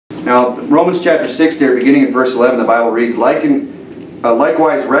Now, Romans chapter 6 there, beginning in verse 11, the Bible reads,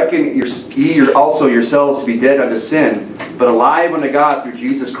 Likewise reckon ye also yourselves to be dead unto sin, but alive unto God through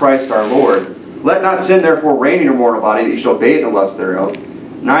Jesus Christ our Lord. Let not sin therefore reign in your mortal body, that ye shall obey the lust thereof.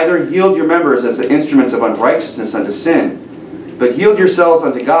 Neither yield your members as the instruments of unrighteousness unto sin, but yield yourselves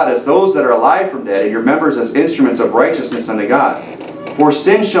unto God as those that are alive from dead, and your members as instruments of righteousness unto God. For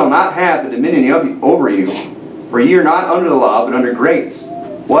sin shall not have the dominion over you, for ye are not under the law, but under grace.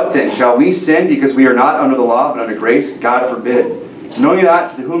 What then? Shall we sin because we are not under the law, but under grace? God forbid. Know ye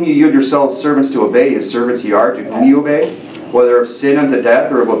not to whom ye yield yourselves servants to obey, his servants ye are to whom ye obey, whether of sin unto death,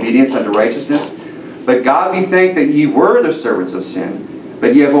 or of obedience unto righteousness? But God be thanked that ye were the servants of sin,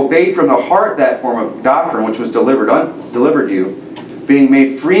 but ye have obeyed from the heart that form of doctrine which was delivered you. Being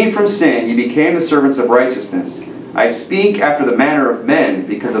made free from sin, ye became the servants of righteousness. I speak after the manner of men,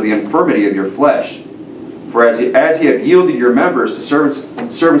 because of the infirmity of your flesh. For as ye have yielded your members to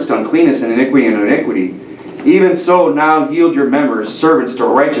servants to uncleanness and iniquity, even so now yield your members servants to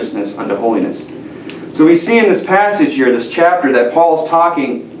righteousness unto holiness. So we see in this passage here, this chapter, that Paul's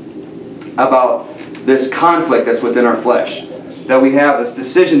talking about this conflict that's within our flesh. That we have this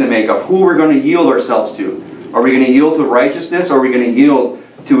decision to make of who we're going to yield ourselves to. Are we going to yield to righteousness, or are we going to yield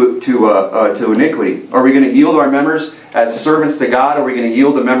to iniquity? Are we going to yield our members as servants to God, or are we going to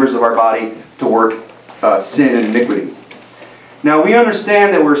yield the members of our body to work sin and iniquity? Now we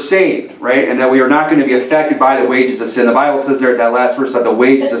understand that we're saved, right? And that we are not going to be affected by the wages of sin. The Bible says there at that last verse that the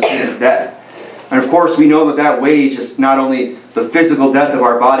wages of sin is death. And of course we know that that wage is not only the physical death of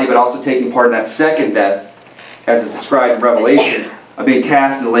our body, but also taking part in that second death, as is described in Revelation, of being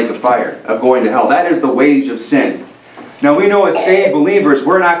cast in the lake of fire, of going to hell. That is the wage of sin. Now we know as saved believers,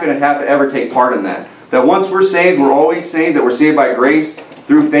 we're not going to have to ever take part in that. That once we're saved, we're always saved, that we're saved by grace,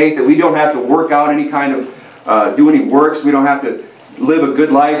 through faith, that we don't have to work out any kind of, do any works, we don't have to live a good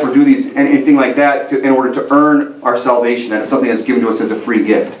life or do anything like that in order to earn our salvation. That it's something that's given to us as a free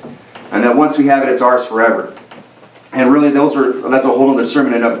gift. And that once we have it, it's ours forever. And really that's a whole other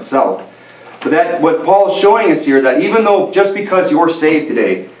sermon in and of itself. But what Paul is showing us here, that even though just because you're saved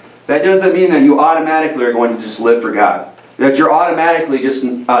today, that doesn't mean that you automatically are going to just live for God. That you're automatically just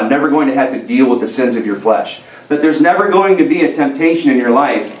never going to have to deal with the sins of your flesh. That there's never going to be a temptation in your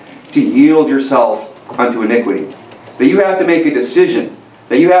life to yield yourself unto iniquity. That you have to make a decision.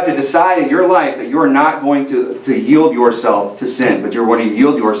 That you have to decide in your life that you're not going to yield yourself to sin, but you're going to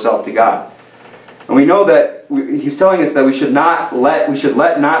yield yourself to God. And we know that he's telling us that we should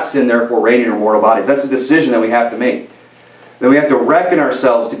let not sin therefore reign in our mortal bodies. That's a decision that we have to make. That we have to reckon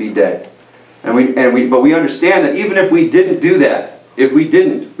ourselves to be dead. But we understand that even if we didn't do that,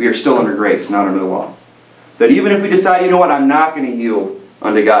 we are still under grace, not under the law. That even if we decide, you know what, I'm not going to yield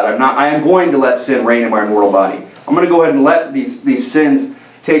unto God. I am going to let sin reign in my mortal body. I'm going to go ahead and let these sins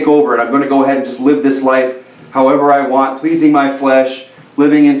take over, and I'm going to go ahead and just live this life however I want, pleasing my flesh,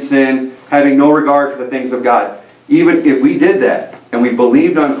 living in sin, having no regard for the things of God. Even if we did that, and we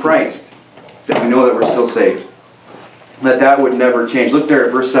believed on Christ, then we know that we're still saved. That would never change. Look there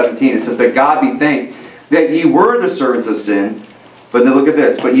at verse 17. It says, But God be thanked that ye were the servants of sin. But then look at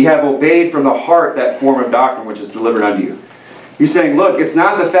this. But ye have obeyed from the heart that form of doctrine which is delivered unto you. He's saying, look, it's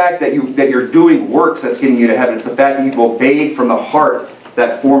not the fact that you're doing works that's getting you to heaven. It's the fact that you've obeyed from the heart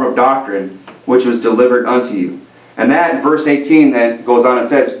that form of doctrine which was delivered unto you. And that, verse 18 then goes on and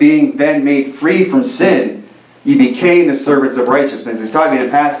says, Being then made free from sin, ye became the servants of righteousness. He's talking in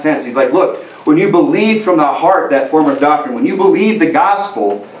past tense. He's like, look, when you believe from the heart that form of doctrine, when you believe the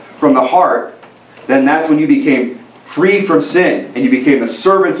gospel from the heart, then that's when you became free from sin, and you became the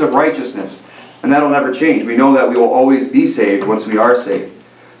servants of righteousness. And that'll never change. We know that we will always be saved once we are saved.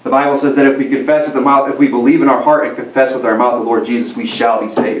 The Bible says that if we confess with the mouth, if we believe in our heart and confess with our mouth the Lord Jesus, we shall be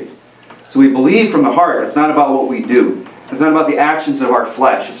saved. So we believe from the heart. It's not about what we do. It's not about the actions of our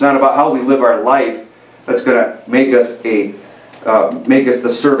flesh. It's not about how we live our life that's going to make us the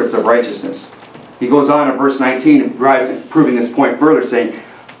servants of righteousness. He goes on in verse 19, proving this point further, saying,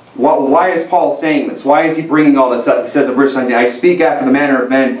 why is Paul saying this? Why is he bringing all this up? He says in verse 19, I speak after the manner of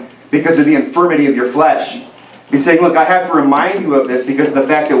men because of the infirmity of your flesh. He's saying, look, I have to remind you of this because of the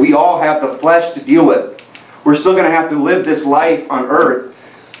fact that we all have the flesh to deal with. We're still going to have to live this life on earth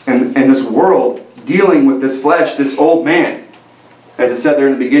and this world dealing with this flesh, this old man. As it said there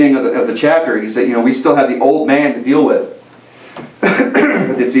in the beginning of the chapter, he said, you know, we still have the old man to deal with.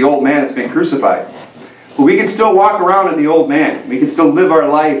 It's the old man that's been crucified. But we can still walk around in the old man. We can still live our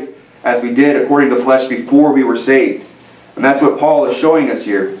life as we did according to the flesh before we were saved. And that's what Paul is showing us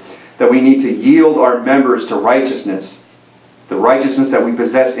here. That we need to yield our members to righteousness. The righteousness that we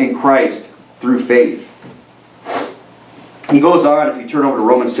possess in Christ through faith. he goes on, if you turn over to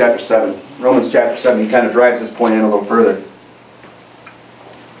Romans chapter 7. Romans chapter 7, he kind of drives this point in a little further.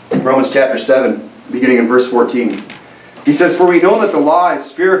 Romans chapter 7, beginning in verse 14. He says, "For we know that the law is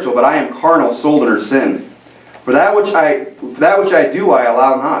spiritual, but I am carnal, sold under sin. For that which I do, I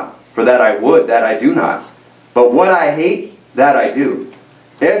allow not. For that I would, that I do not. But what I hate, that I do.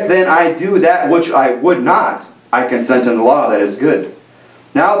 If then I do that which I would not, I consent unto the law that is good.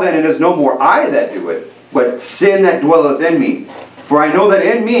 Now then it is no more I that do it, but sin that dwelleth in me. For I know that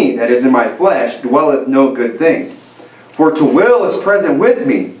in me, that is in my flesh, dwelleth no good thing. For to will is present with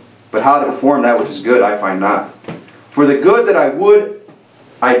me, but how to perform that which is good I find not. For the good that I would,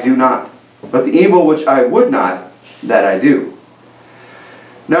 I do not. But the evil which I would not, that I do.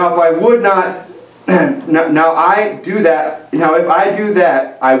 Now if I would not, now if I do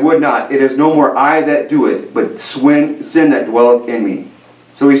that, I would not. It is no more I that do it, but sin that dwelleth in me."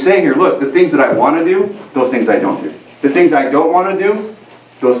 So he's saying here, look, the things that I want to do, those things I don't do. The things I don't want to do,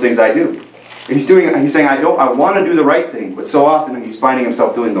 those things I do. He's saying I want to do the right thing, but so often he's finding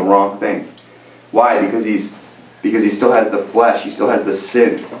himself doing the wrong thing. Why? Because he still has the flesh, he still has the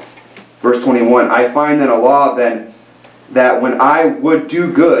sin. Verse 21, "I find then a law then, that when I would do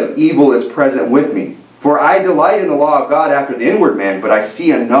good, evil is present with me. For I delight in the law of God after the inward man, but I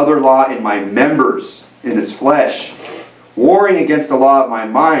see another law in my members, in his flesh, warring against the law of my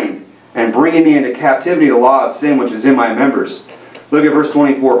mind, and bringing me into captivity the law of sin which is in my members." Look at verse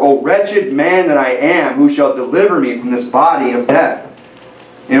 24. "O wretched man that I am, who shall deliver me from this body of death?"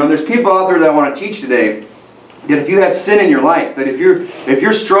 You know, there's people out there that want to teach today that if you have sin in your life, that if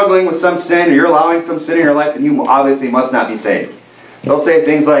you're struggling with some sin, or you're allowing some sin in your life, then you obviously must not be saved. They'll say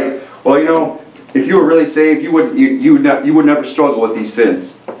things like, well, you know, if you were really saved, you would never struggle with these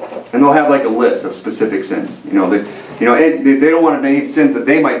sins. And they'll have like a list of specific sins. And they don't want to name sins that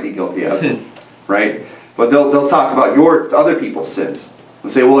they might be guilty of, right? But they'll talk about other people's sins.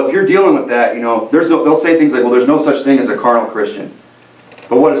 They'll say, well, if you're dealing with that, they'll say things like, well, there's no such thing as a carnal Christian.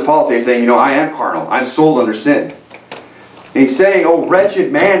 But what does Paul say? He's saying, I am carnal. I'm sold under sin. And he's saying, oh, wretched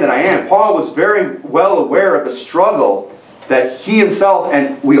man that I am. Paul was very well aware of the struggle that he himself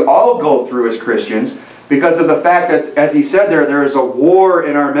and we all go through as Christians because of the fact that, as he said there is a war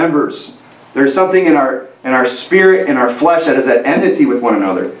in our members. There's something in our spirit, in our flesh that is at enmity with one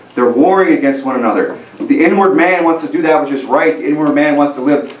another. They're warring against one another. The inward man wants to do that which is right. The inward man wants to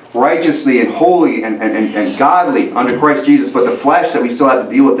live righteously and holy and godly under Christ Jesus. But the flesh that we still have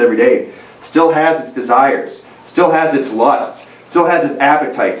to deal with every day still has its desires, still has its lusts, still has its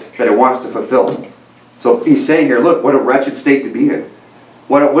appetites that it wants to fulfill. So he's saying here, look, what a wretched state to be in.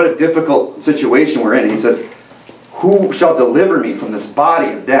 What a difficult situation we're in. He says, who shall deliver me from this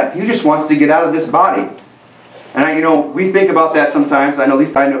body of death? He just wants to get out of this body. And we think about that sometimes. At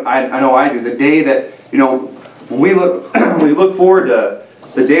least I know I do. The day that, when we look forward to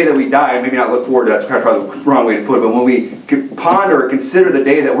the day that we die, maybe not look forward to, that's probably the wrong way to put it, but when we ponder or consider the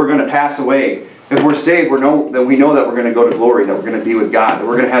day that we're going to pass away, if we're saved, we know that we're going to go to glory, that we're going to be with God, that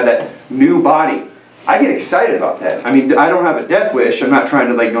we're going to have that new body. I get excited about that. I mean, I don't have a death wish. I'm not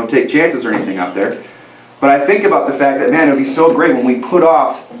trying to take chances or anything out there. But I think about the fact that, man, it would be so great when we put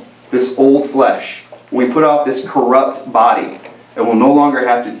off this old flesh, when we put off this corrupt body, and we'll no longer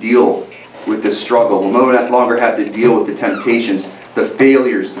have to deal with this struggle. We'll no longer have to deal with the temptations, the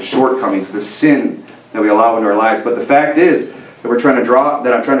failures, the shortcomings, the sin that we allow into our lives. But the fact is that I'm trying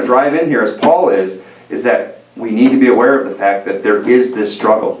to drive in here, as Paul is that we need to be aware of the fact that there is this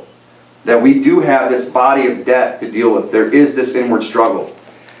struggle, that we do have this body of death to deal with. There is this inward struggle.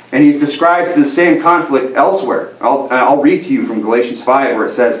 And he describes the same conflict elsewhere. I'll read to you from Galatians 5 where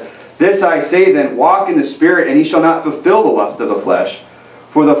it says, "This I say then, walk in the Spirit, and ye shall not fulfill the lust of the flesh.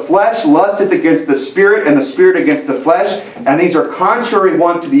 For the flesh lusteth against the Spirit, and the Spirit against the flesh, and these are contrary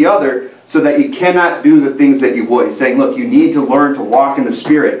one to the other, so that you cannot do the things that you would." He's saying, look, you need to learn to walk in the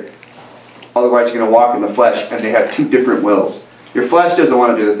Spirit. Otherwise you're going to walk in the flesh, and they have two different wills. Your flesh doesn't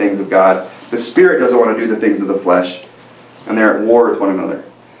want to do the things of God. The Spirit doesn't want to do the things of the flesh. And they're at war with one another.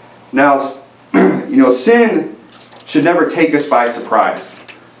 Now, sin should never take us by surprise.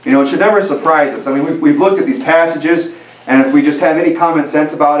 It should never surprise us. I mean, we've looked at these passages, and if we just have any common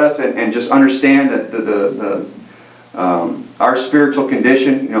sense about us and just understand that our spiritual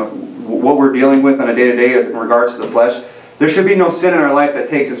condition, what we're dealing with on a day-to-day as in regards to the flesh, there should be no sin in our life that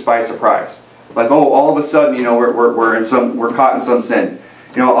takes us by surprise. Like, oh, all of a sudden, we're caught in some sin.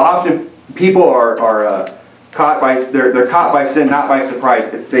 Often people are caught by sin, not by surprise.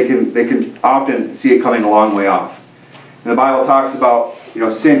 They can often see it coming a long way off. And the Bible talks about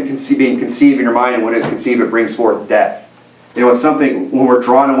sin being conceived in your mind, and when it's conceived, it brings forth death. It's something when we're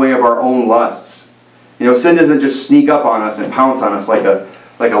drawn away of our own lusts. You know, sin doesn't just sneak up on us and pounce on us like a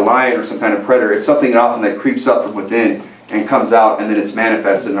lion or some kind of predator. It's something often that creeps up from within and comes out, and then it's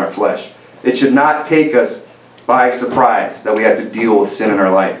manifested in our flesh. It should not take us by surprise that we have to deal with sin in our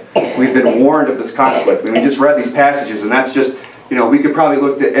life. We've been warned of this conflict. We just read these passages, and that's just, you know, we could probably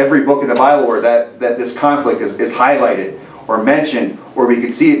look at every book in the Bible where that this conflict is highlighted or mentioned, or we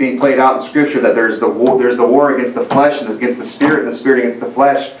could see it being played out in Scripture, that there's the war against the flesh and against the spirit, and the spirit against the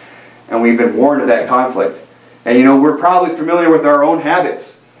flesh, and we've been warned of that conflict. And you know, we're probably familiar with our own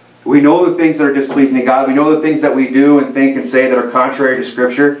habits. We know the things that are displeasing to God. We know the things that we do and think and say that are contrary to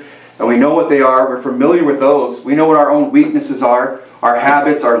Scripture. And we know what they are. We're familiar with those. We know what our own weaknesses are, our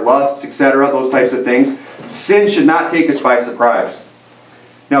habits, our lusts, etc., those types of things. Sin should not take us by surprise.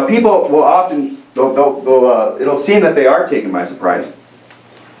 Now, people will often, it'll seem that they are taken by surprise.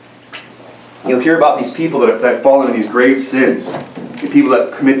 You'll hear about these people that fall into these grave sins, the people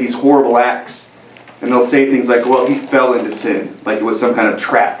that commit these horrible acts. And they'll say things like, well, he fell into sin, like it was some kind of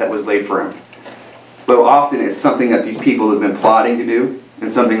trap that was laid for him. But often it's something that these people have been plotting to do,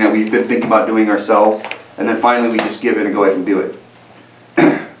 and something that we've been thinking about doing ourselves, and then finally we just give in and go ahead and do it.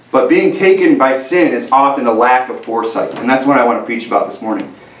 But being taken by sin is often a lack of foresight, and that's what I want to preach about this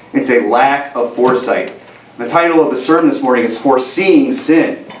morning. It's a lack of foresight. The title of the sermon this morning is Foreseeing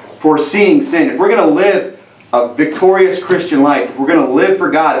Sin. Foreseeing sin. If we're going to live a victorious Christian life, if we're going to live for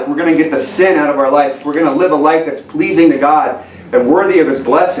God, if we're going to get the sin out of our life, if we're going to live a life that's pleasing to God and worthy of His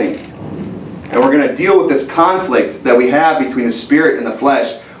blessing, and we're going to deal with this conflict that we have between the spirit and the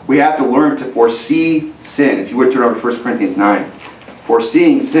flesh, we have to learn to foresee sin. If you would turn over to 1 Corinthians 9.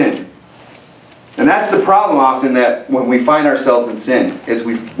 Foreseeing sin. And that's the problem often, that when we find ourselves in sin, is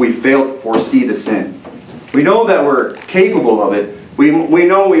we fail to foresee the sin. We know that we're capable of it. We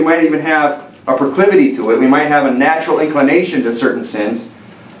know we might even have a proclivity to it. We might have a natural inclination to certain sins,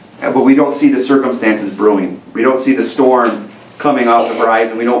 but we don't see the circumstances brewing. We don't see the storm coming off the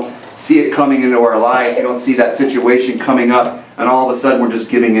horizon. We don't see it coming into our lives. We don't see that situation coming up, and all of a sudden we're just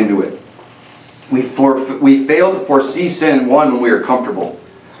giving into it. We fail to foresee sin, one, when we are comfortable.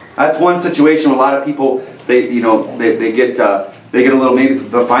 That's one situation where a lot of people, they get a little, maybe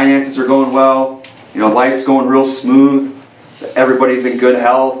the finances are going well, life's going real smooth, everybody's in good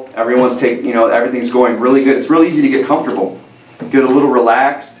health, everything's going really good. It's real easy to get comfortable, get a little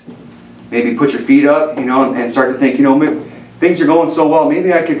relaxed, maybe put your feet up, and start to think, maybe things are going so well,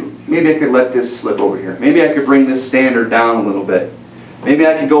 maybe I could let this slip over here. Maybe I could bring this standard down a little bit. Maybe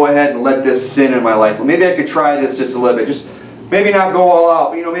I could go ahead and let this sin in my life. Or maybe I could try this just a little bit. Just maybe not go all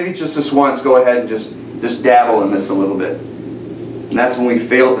out, but maybe just this once, go ahead and just dabble in this a little bit. And that's when we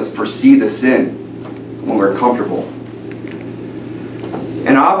fail to foresee the sin, when we're comfortable.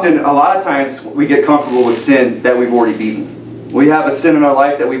 And often, a lot of times, we get comfortable with sin that we've already beaten. We have a sin in our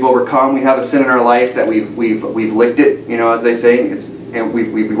life that we've overcome. We have a sin in our life that we've licked it, as they say, and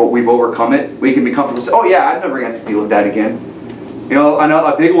we've overcome it. We can be comfortable and say, oh yeah, I've never going to have to deal with that again.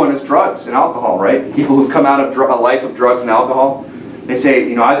 A big one is drugs and alcohol, right? People who've come out of a life of drugs and alcohol, they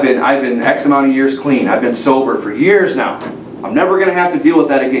say, I've been X amount of years clean. I've been sober for years now. I'm never going to have to deal with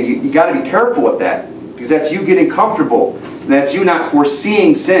that again. You got to be careful with that, because that's you getting comfortable. And that's you not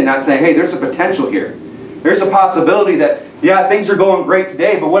foreseeing sin, not saying, hey, there's a potential here. There's a possibility that, yeah, things are going great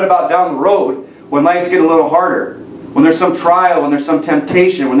today, but what about down the road when life's getting a little harder? When there's some trial, when there's some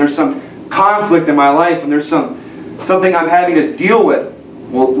temptation, when there's some conflict in my life, when there's something I'm having to deal with,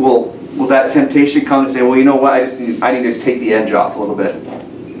 will that temptation come and say, well, you know what, I need to take the edge off a little bit.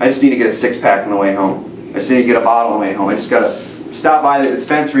 I just need to get a six-pack on the way home. I just need to get a bottle on the way home. I just got to stop by the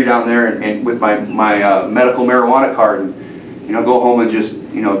dispensary down there and with my medical marijuana card and go home and just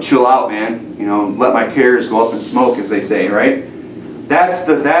chill out, man. Let my cares go up in smoke, as they say, right? That's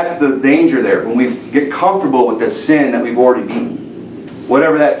the danger there, when we get comfortable with the sin that we've already beaten.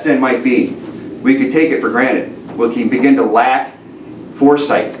 Whatever that sin might be, we could take it for granted. We can begin to lack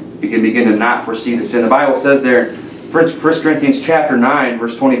foresight. We can begin to not foresee the sin. The Bible says there, 1 Corinthians chapter 9,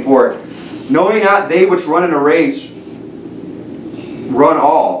 verse 24, knowing not they which run in a race run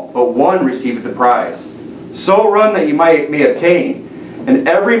all, but one receiveth the prize. So run that you may obtain. And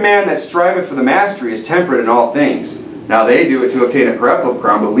every man that striveth for the mastery is temperate in all things. Now they do it to obtain a corruptible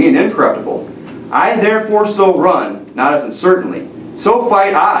crown, but we an incorruptible. I therefore so run, not as uncertainly. So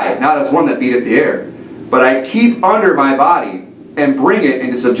fight I, not as one that beateth the air. But I keep under my body, and bring it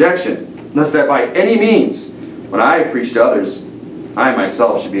into subjection, lest that by any means, when I have preached to others, I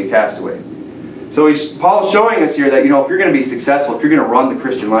myself should be a castaway. So Paul's showing us here that, if you're going to be successful, if you're going to run the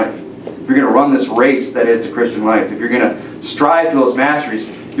Christian life, if you're going to run this race that is the Christian life, if you're going to strive for those masteries,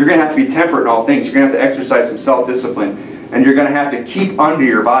 you're going to have to be temperate in all things. You're going to have to exercise some self-discipline. and you're going to have to keep under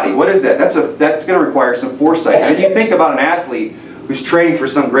your body. What is that? That's going to require some foresight. And you think about an athlete who's training for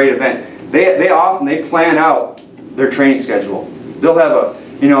some great event. They often plan out their training schedule. They'll have a,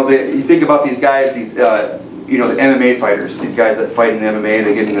 you think about these guys, these the MMA fighters, these guys that fight in the MMA,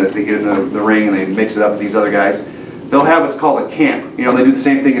 they get in the ring and they mix it up with these other guys. They'll have what's called a camp. They do the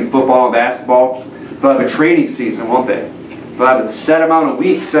same thing in football and basketball. They'll have a training season, won't they? They'll have a set amount of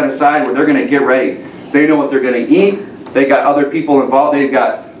weeks set aside where they're going to get ready. They know what they're going to eat. They got other people involved. They've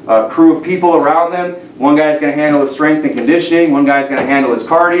got a crew of people around them. One guy's going to handle his strength and conditioning. One guy's going to handle his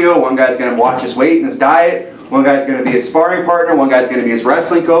cardio. One guy's going to watch his weight and his diet. One guy's going to be his sparring partner. One guy's going to be his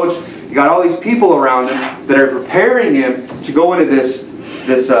wrestling coach. You got all these people around him that are preparing him to go into this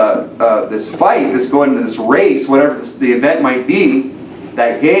fight, go into this race, whatever the event might be,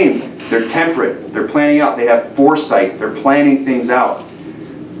 that game. They're temperate. They're planning out. They have foresight. They're planning things out.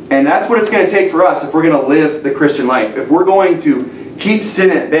 And that's what it's going to take for us if we're going to live the Christian life. If we're going to keep sin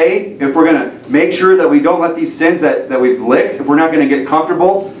at bay, if we're going to make sure that we don't let these sins that we've licked, if we're not going to get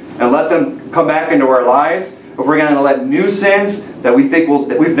comfortable and let them come back into our lives, if we're going to let new sins that we think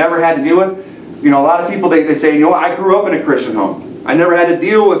that we've never had to deal with. A lot of people, they say, I grew up in a Christian home. I never had to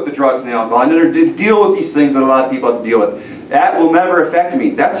deal with the drugs and the alcohol. I never did deal with these things that a lot of people have to deal with. That will never affect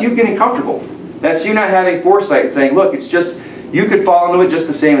me. That's you getting comfortable. That's you not having foresight and saying, look, it's just, you could fall into it just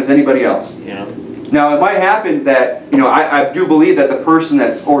the same as anybody else. Yeah. Now, it might happen that, I do believe that the person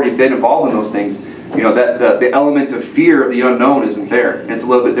that's already been involved in those things, that the element of fear of the unknown isn't there. And it's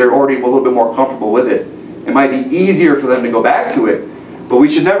they're already a little bit more comfortable with it. It might be easier for them to go back to it. But we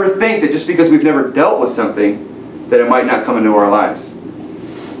should never think that just because we've never dealt with something, that it might not come into our lives.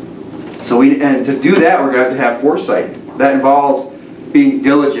 And to do that, we're going to have foresight. That involves being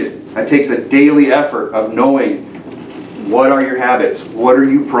diligent. That takes a daily effort of knowing what are your habits, what are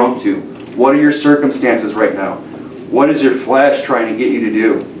you prone to, what are your circumstances right now, what is your flesh trying to get you to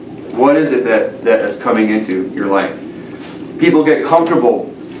do, what is it that is coming into your life. People get comfortable.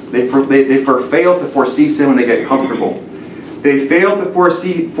 They fail to foresee sin when they get comfortable. They fail to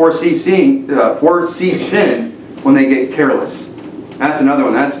foresee sin when they get careless. That's another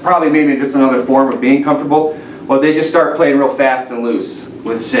one. That's probably maybe just another form of being comfortable. Well, they just start playing real fast and loose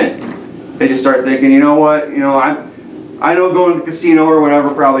with sin. They just start thinking, you know what, I know going to the casino or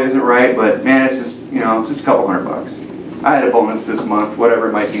whatever probably isn't right, but man, it's just, it's just a couple $100. I had a bonus this month, whatever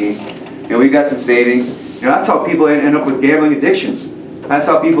it might be. We've got some savings. That's how people end up with gambling addictions. That's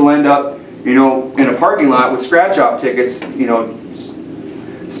how people end up, in a parking lot with scratch-off tickets, spending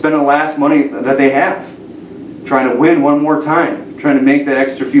the last money that they have, trying to win one more time, trying to make that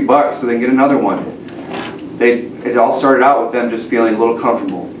extra few bucks so they can get another one. It all started out with them just feeling a little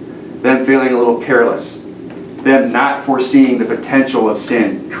comfortable, them feeling a little careless, them not foreseeing the potential of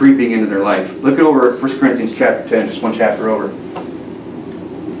sin creeping into their life. Look at over 1 Corinthians chapter 10, just one chapter over.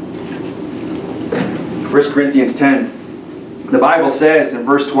 1 Corinthians 10. The Bible says in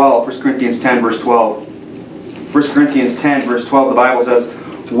verse 12, 1 Corinthians 10, verse 12. 1 Corinthians 10, verse 12, the Bible says,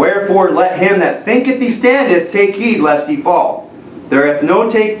 "Wherefore let him that thinketh he standeth take heed lest he fall. There hath no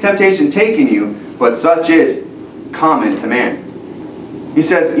temptation taken you, but such is common to man." He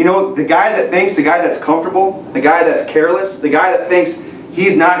says, the guy that thinks, the guy that's comfortable, the guy that's careless, the guy that thinks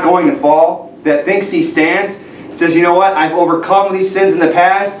he's not going to fall, that thinks he stands, says, you know what, I've overcome these sins in the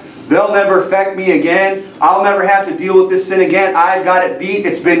past. They'll never affect me again. I'll never have to deal with this sin again. I've got it beat.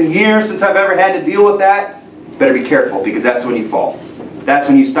 It's been years since I've ever had to deal with that. Better be careful, because that's when you fall. That's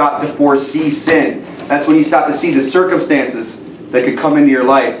when you stop to foresee sin. That's when you stop to see the circumstances that could come into your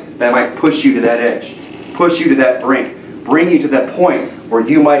life that might push you to that edge, push you to that brink, bring you to that point where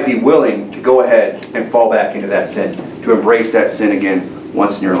you might be willing to go ahead and fall back into that sin, to embrace that sin again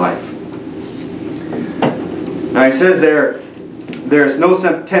once in your life. Now he says there is no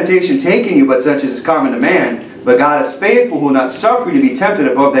temptation taking you, but such as is common to man. But God is faithful, who will not suffer you to be tempted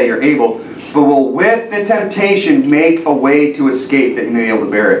above that you're able, but will with the temptation make a way to escape, that you may be able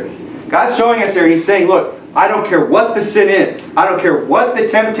to bear it. God's showing us here, and He's saying, look, I don't care what the sin is. I don't care what the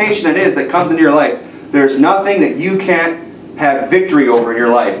temptation it is that comes into your life. There's nothing that you can't have victory over in your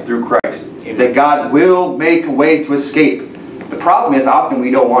life through Christ. Amen. That God will make a way to escape. The problem is often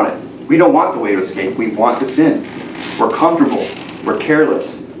we don't want it. We don't want the way to escape. We want the sin. We're comfortable. We're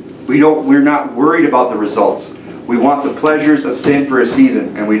careless. We're not worried about the results. We want the pleasures of sin for a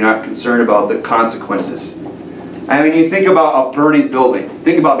season, and we're not concerned about the consequences. I mean, you think about a burning building.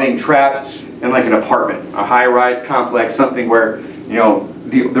 Think about being trapped in like an apartment, a high-rise complex, something where,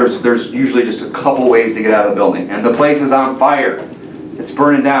 there's usually just a couple ways to get out of the building. And the place is on fire. It's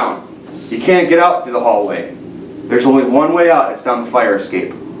burning down. You can't get out through the hallway. There's only one way out. It's down the fire escape.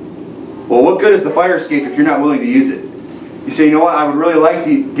 Well, what good is the fire escape if you're not willing to use it? You say, you know what, I would really like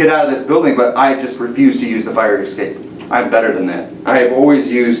to get out of this building, but I just refuse to use the fire escape. I'm better than that. I have always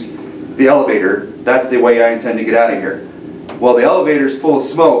used the elevator. That's the way I intend to get out of here. Well, the elevator's full of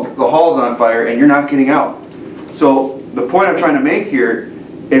smoke, the hall's on fire, and you're not getting out. So the point I'm trying to make here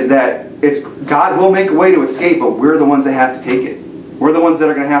is that God will make a way to escape, but we're the ones that have to take it. We're the ones that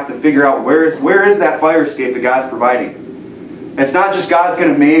are going to have to figure out where is that fire escape that God's providing. It's not just God's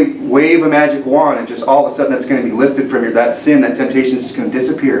going to wave a magic wand and just all of a sudden that's going to be lifted from you. That sin, that temptation is just going to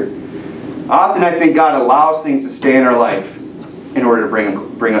disappear. Often I think God allows things to stay in our life in order to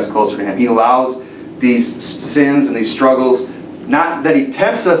bring us closer to Him. He allows these sins and these struggles, not that He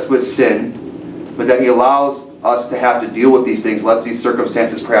tempts us with sin, but that He allows us to have to deal with these things, lets these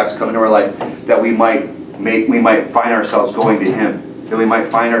circumstances perhaps come into our life, that we might find ourselves going to Him, that we might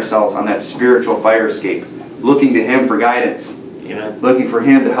find ourselves on that spiritual fire escape, looking to Him for guidance, looking for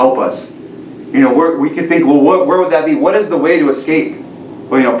Him to help us. You know, we could think, well, where would that be? What is the way to escape?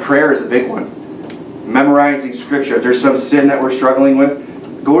 Well, you know, prayer is a big one. Memorizing Scripture. If there's some sin that we're struggling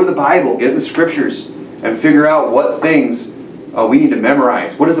with, go to the Bible, get in the Scriptures, and figure out what things we need to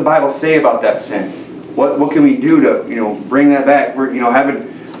memorize. What does the Bible say about that sin? What can we do to bring that back? If we're having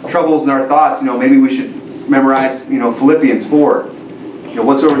troubles in our thoughts. Maybe we should memorize Philippians 4.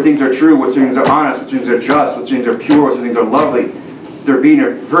 Whatsoever things are true, whatsoever things are honest, whatsoever things are just, whatsoever things are pure, whatsoever things are lovely. If there be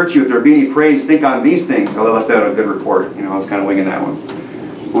any virtue, if there be any praise, think on these things. Oh, they left out a good report. I was kind of winging that one.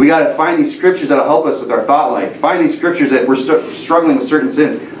 But we got to find these scriptures that'll help us with our thought life. Find these scriptures that if we're struggling with certain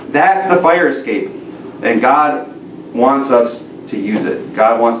sins. That's the fire escape. And God wants us to use it.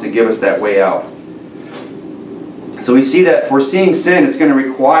 God wants to give us that way out. So we see that foreseeing sin, it's going to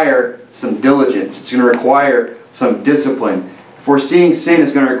require some diligence. It's going to require some discipline. Foreseeing sin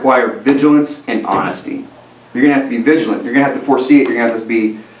is going to require vigilance and honesty. You're going to have to be vigilant. You're going to have to foresee it. You're going to have to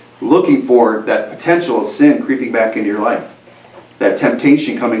be looking for that potential of sin creeping back into your life. That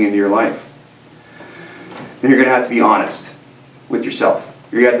temptation coming into your life. And you're going to have to be honest with yourself.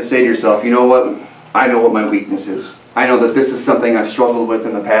 You're going to have to say to yourself, you know what? I know what my weakness is. I know that this is something I've struggled with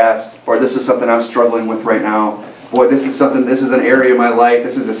in the past, or this is something I'm struggling with right now. Boy, this is an area of my life.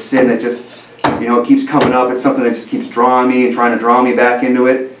 This is a sin that just, it keeps coming up. It's something that just keeps drawing me and trying to draw me back into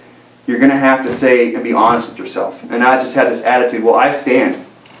it. You're going to have to say and be honest with yourself. And not just have this attitude, well, I stand.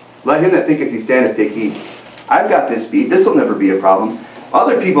 Let him that thinketh he standeth take heed. I've got this beat. This will never be a problem.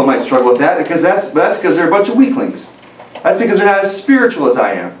 Other people might struggle with that because that's because they're a bunch of weaklings. That's because they're not as spiritual as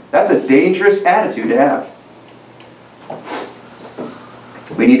I am. That's a dangerous attitude to have.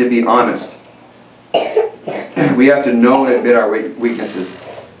 We need to be honest. We have to know and admit our weaknesses.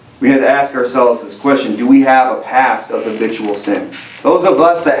 We have to ask ourselves this question, do we have a past of habitual sin? Those of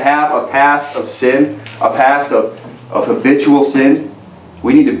us that have a past of sin, a past of habitual sin,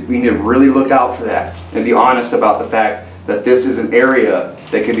 we need to really look out for that and be honest about the fact that this is an area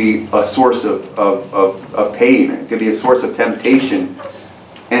that could be a source of pain. It could be a source of temptation.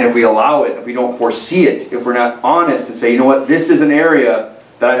 And if we allow it, if we don't foresee it, if we're not honest and say, you know what, this is an area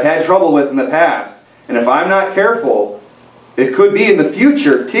that I've had trouble with in the past. And if I'm not careful, it could be in the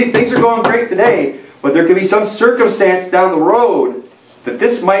future. Things are going great today, but there could be some circumstance down the road that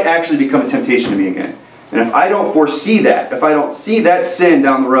this might actually become a temptation to me again. And if I don't foresee that, if I don't see that sin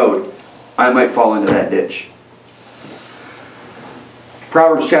down the road, I might fall into that ditch.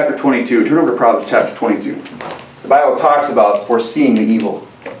 Proverbs chapter 22. Turn over to Proverbs chapter 22. The Bible talks about foreseeing the evil.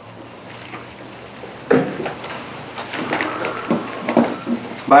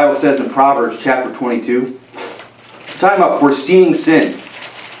 The Bible says in Proverbs chapter 22, talking about foreseeing sin,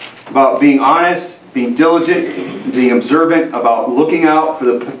 about being honest, being diligent, being observant, about looking out for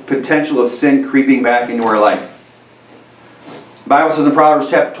the potential of sin creeping back into our life. The Bible says in Proverbs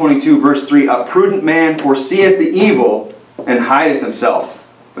chapter 22, verse 3, a prudent man foreseeth the evil and hideth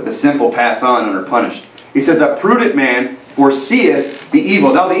himself, but the simple pass on and are punished. He says a prudent man foreseeth the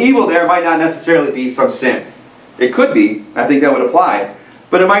evil. Now the evil there might not necessarily be some sin. It could be, I think that would apply.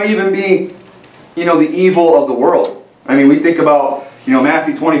 But it might even be, the evil of the world. I mean, we think about,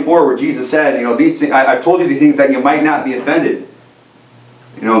 Matthew 24 where Jesus said, these things, I've told you the things that you might not be offended.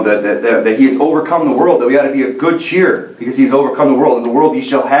 That He has overcome the world, that we ought to be of good cheer because He's overcome the world. In the world ye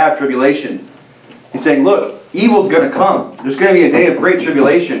shall have tribulation. He's saying, look, evil's going to come. There's going to be a day of great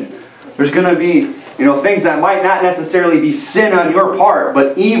tribulation. There's going to be, things that might not necessarily be sin on your part,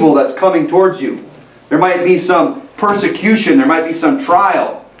 but evil that's coming towards you. There might be some persecution. There might be some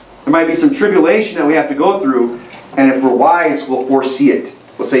trial. There might be some tribulation that we have to go through. And if we're wise, we'll foresee it.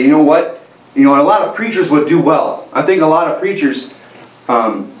 We'll say, you know what? And a lot of preachers would do well. I think a lot of preachers,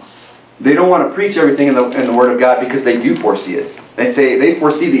 they don't want to preach everything in the Word of God because they do foresee it. They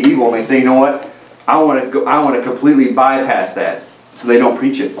foresee the evil and they say, you know what? I want to completely bypass that so they don't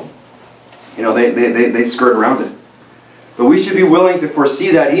preach it. You know, they skirt around it. But we should be willing to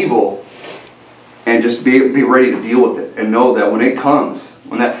foresee that evil and just be ready to deal with it and know that when it comes,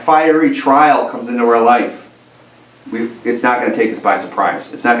 when that fiery trial comes into our life, it's not going to take us by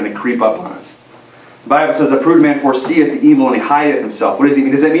surprise. It's not going to creep up on us. The Bible says, a prudent man foreseeth the evil and he hideth himself. What does he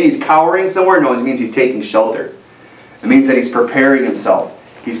mean? Does that mean he's cowering somewhere? No, it means he's taking shelter. It means that he's preparing himself.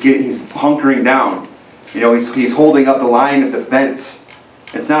 He's hunkering down. You know, he's holding up the line of defense.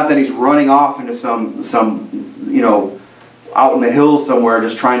 It's not that he's running off into some you know, out in the hills somewhere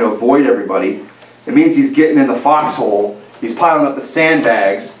just trying to avoid everybody. It means he's getting in the foxhole. He's piling up the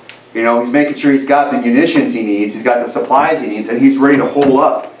sandbags. You know, he's making sure he's got the munitions he needs. He's got the supplies he needs. And he's ready to hold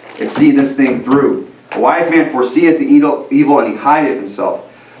up and see this thing through. A wise man foreseeth the evil and he hideth himself.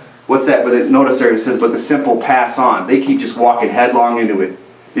 What's that? But notice there it says, but the simple pass on. They keep just walking headlong into it.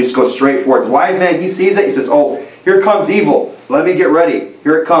 They just go straight for it. The wise man, he sees it. He says, oh, here comes evil. Let me get ready.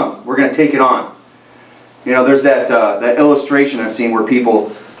 Here it comes. We're going to take it on. You know, there's that illustration I've seen where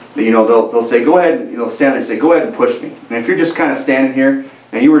people, you know, they'll say, go ahead, and they'll stand there and say, go ahead and push me. And if you're just kind of standing here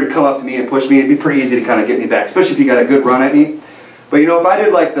and you were to come up to me and push me, it'd be pretty easy to kind of get me back, especially if you got a good run at me. But you know, if I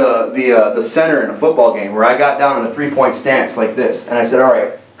did like the center in a football game where I got down in a three-point stance like this, and I said, all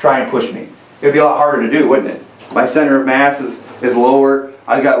right, try and push me. It'd be a lot harder to do, wouldn't it? My center of mass is lower.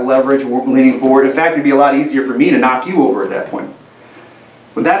 I've got leverage leaning forward. In fact, it'd be a lot easier for me to knock you over at that point.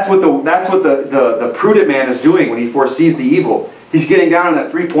 But that's what the prudent man is doing when he foresees the evil. He's getting down in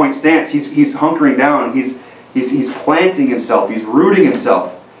that three-point stance. He's hunkering down. He's planting himself. He's rooting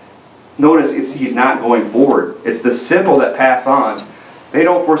himself. Notice he's not going forward. It's the simple that pass on. They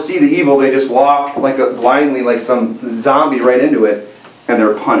don't foresee the evil. They just walk blindly like some zombie right into it, and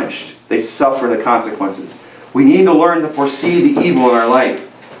they're punished. They suffer the consequences. We need to learn to foresee the evil in our life.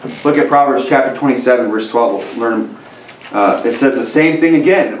 Look at Proverbs chapter 27, verse 12. Learn. It says the same thing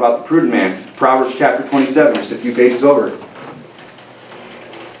again about the prudent man. Proverbs chapter 27, just a few pages over.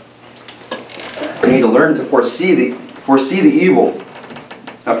 We need to learn to foresee the evil.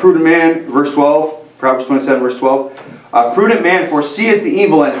 A prudent man, verse 12, Proverbs 27, verse 12. A prudent man foreseeth the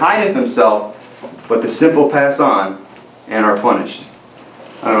evil and hideth himself, but the simple pass on and are punished.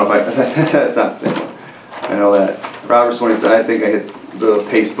 I don't know if that's not the same one. I know that. Proverbs 27, I think I hit the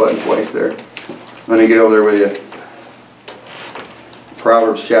paste button twice there. Let me get over there with you.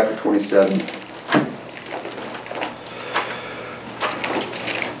 Proverbs chapter 27.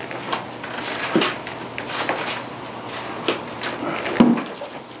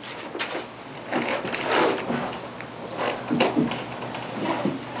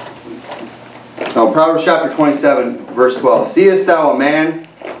 Oh, Proverbs chapter 27, verse 12. Seest thou a man...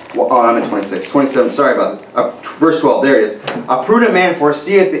 Well, oh, I'm at 26. 27, sorry about this. Verse 12, there it is. A prudent man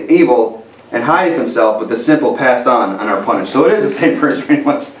foreseeth the evil and hideth himself, but the simple passed on and are punished. So it is the same verse pretty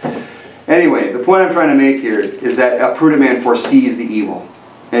much. Anyway, the point I'm trying to make here is that a prudent man foresees the evil.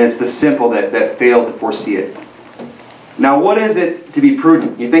 And it's the simple that failed to foresee it. Now, what is it to be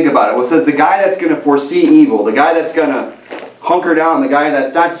prudent? You think about it. Well, it says the guy that's going to foresee evil, the guy that's going to hunker down, the guy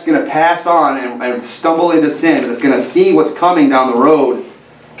that's not just going to pass on and stumble into sin, that's going to see what's coming down the road,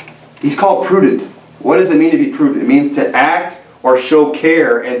 he's called prudent. What does it mean to be prudent? It means to act or show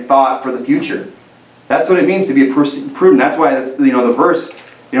care and thought for the future. That's what it means to be prudent. That's why the verse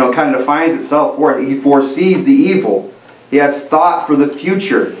kind of defines itself for it. He foresees the evil. He has thought for the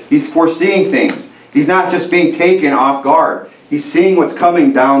future. He's foreseeing things. He's not just being taken off guard. He's seeing what's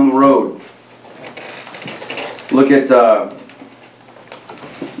coming down the road. Look at... go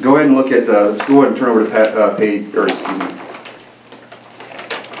ahead and look at... let's go ahead and turn over to page... Or excuse me.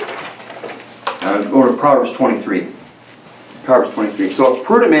 Go to Proverbs 23. Proverbs 23. So a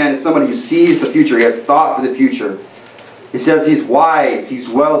prudent man is somebody who sees the future. He has thought for the future. He says he's wise, he's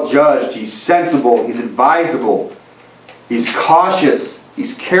well judged, he's sensible, he's advisable, he's cautious,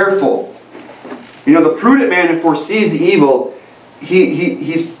 he's careful. You know, the prudent man who foresees the evil,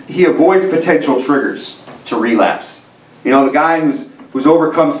 he avoids potential triggers to relapse. You know, the guy who's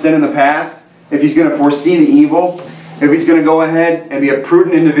overcome sin in the past, if he's going to foresee the evil, if he's going to go ahead and be a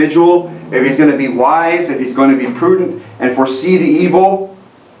prudent individual, if he's going to be wise, if he's going to be prudent and foresee the evil,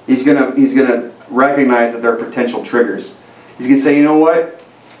 he's going to recognize that there are potential triggers. He's going to say, you know what?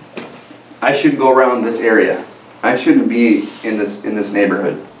 I shouldn't go around this area. I shouldn't be in this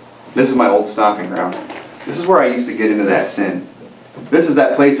neighborhood. This is my old stomping ground. This is where I used to get into that sin. This is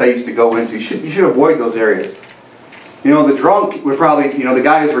that place I used to go into. You should avoid those areas. You know, the drunk would probably, the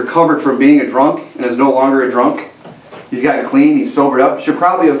guy who's recovered from being a drunk and is no longer a drunk, he's gotten clean, he's sobered up, should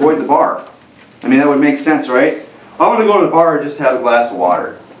probably avoid the bar. I mean, that would make sense, right? I want to go to the bar and just have a glass of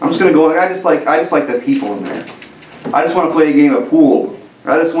water. I'm just going to go, I just like the people in there. I just want to play a game of pool.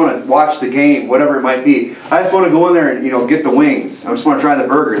 I just want to watch the game, whatever it might be. I just want to go in there and, you know, get the wings. I just want to try the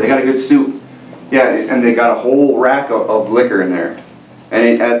burger. They got a good soup. Yeah, and they got a whole rack of liquor in there.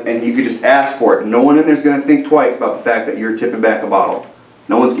 And you could just ask for it. No one in there is going to think twice about the fact that you're tipping back a bottle.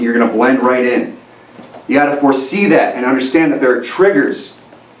 You're going to blend right in. You got to foresee that and understand that there are triggers.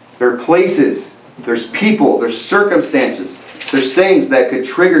 There are places. There's people. There's circumstances. There's things that could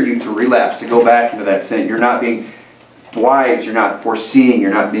trigger you to relapse, to go back into that sin. You're not being wise. You're not foreseeing.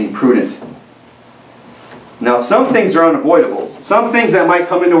 You're not being prudent. Now, some things are unavoidable. Some things that might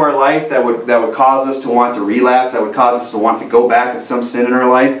come into our life that would cause us to want to relapse, that would cause us to want to go back to some sin in our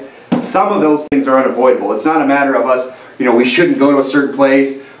life, some of those things are unavoidable. It's not a matter of us, you know, we shouldn't go to a certain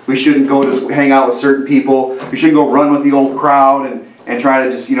place, we shouldn't go to hang out with certain people, we shouldn't go run with the old crowd and try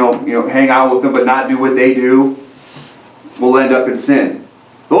to just, you know, hang out with them but not do what they do. We'll end up in sin.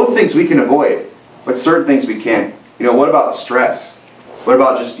 Those things we can avoid, but certain things we can't. You know, what about stress? What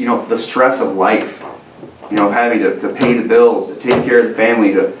about just, you know, the stress of life? You know, of having to pay the bills, to take care of the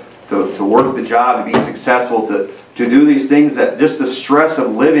family, to work the job, to be successful, to do these things, that just the stress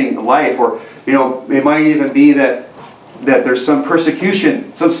of living life. Or, you know, it might even be that there's some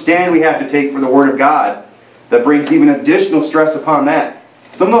persecution, some stand we have to take for the Word of God that brings even additional stress upon that.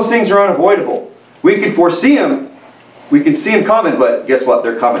 Some of those things are unavoidable. We can foresee them, we can see them coming, but guess what?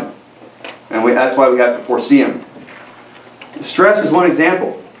 They're coming. And that's why we have to foresee them. Stress is one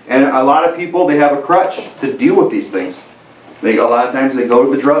example. And a lot of people, they have a crutch to deal with these things. A lot of times they go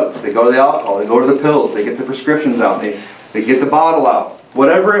to the drugs, they go to the alcohol, they go to the pills, they get the prescriptions out, they get the bottle out.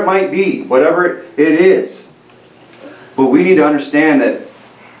 Whatever it might be, whatever it is. But we need to understand that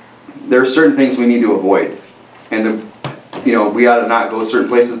there are certain things we need to avoid. And you know, we ought to not go to certain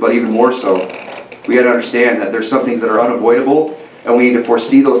places, but even more so, we got to understand that there's some things that are unavoidable, and we need to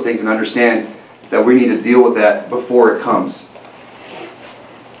foresee those things and understand that we need to deal with that before it comes.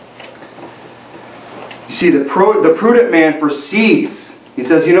 You see, the prudent man foresees. He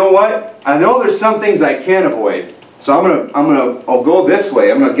says, you know what? I know there's some things I can avoid. So I'll go this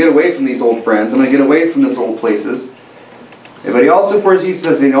way. I'm going to get away from these old friends. I'm going to get away from these old places. But he also foresees,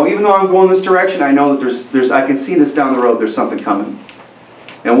 says, you know, even though I'm going this direction, I know that I can see this down the road. There's something coming.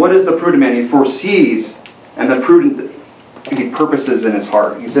 And what is the prudent man? He foresees, and the prudent, he purposes in his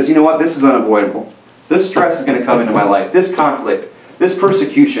heart. He says, you know what? This is unavoidable. This stress is going to come into my life. This conflict, this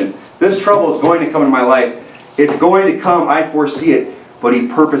persecution, this trouble is going to come into my life. It's going to come. I foresee it. But he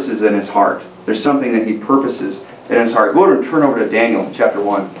purposes in his heart. There's something that he purposes in his heart. Go and turn over to Daniel chapter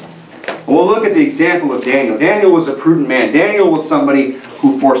 1. We'll look at the example of Daniel. Daniel was a prudent man. Daniel was somebody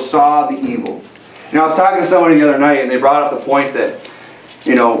who foresaw the evil. You know, I was talking to somebody the other night, and they brought up the point that,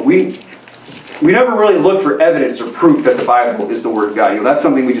 you know, we never really look for evidence or proof that the Bible is the Word of God. You know, that's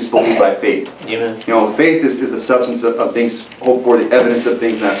something we just believe by faith. Amen. You know, faith is the substance of things hoped for, the evidence of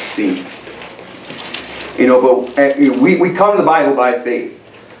things not seen. You know, but we come to the Bible by faith.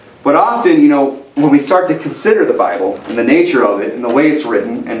 But often, you know, when we start to consider the Bible and the nature of it and the way it's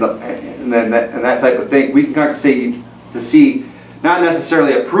written and that type of thing, we can kind of see not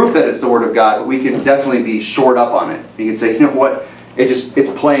necessarily a proof that it's the Word of God, but we can definitely be shored up on it. You can say, you know what? It's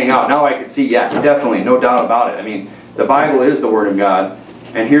playing out. Now I can see, yeah, definitely, no doubt about it. I mean, the Bible is the Word of God,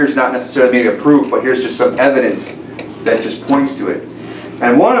 and here's not necessarily maybe a proof, but here's just some evidence that just points to it.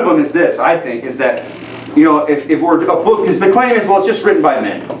 And one of them is this, I think, is that, you know, if we're a book, because the claim is, well, it's just written by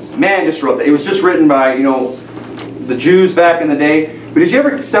men. Man just wrote that. It was just written by, you know, the Jews back in the day. But did you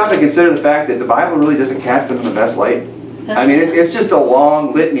ever stop and consider the fact that the Bible really doesn't cast them in the best light? I mean, it's just a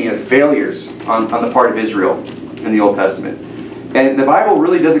long litany of failures on the part of Israel in the Old Testament. And the Bible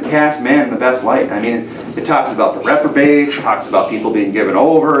really doesn't cast man in the best light. I mean, it talks about the reprobates, it talks about people being given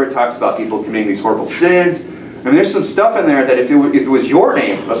over, it talks about people committing these horrible sins. I mean, there's some stuff in there that if it was your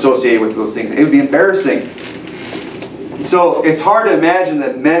name associated with those things, it would be embarrassing. So it's hard to imagine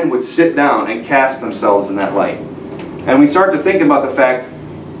that men would sit down and cast themselves in that light. And we start to think about the fact,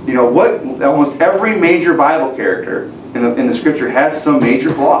 you know, almost every major Bible character in the Scripture has some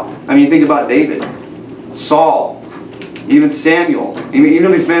major flaw. I mean, you think about David, Saul, even Samuel,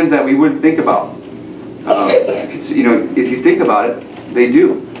 even these men that we wouldn't think about. You know, if you think about it, they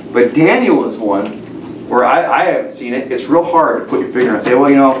do. But Daniel is one where I haven't seen it. It's real hard to put your finger on and say, well,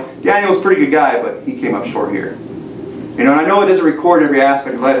 you know, Daniel's a pretty good guy, but he came up short here. You know, and I know it doesn't record every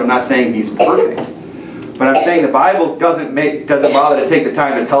aspect of life. I'm not saying he's perfect. But I'm saying the Bible doesn't bother to take the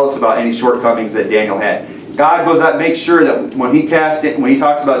time to tell us about any shortcomings that Daniel had. God goes out and makes sure that when he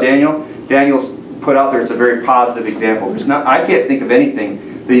talks about Daniel, Daniel's put out there, it's a very positive example. I can't think of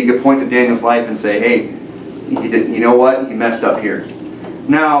anything that you could point to Daniel's life and say, hey, you know what? He messed up here.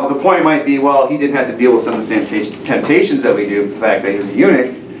 Now, the point might be, well, he didn't have to deal with some of the same temptations that we do, the fact that he was a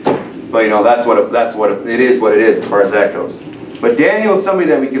eunuch. But, you know, it is what it is as far as that goes. But Daniel is somebody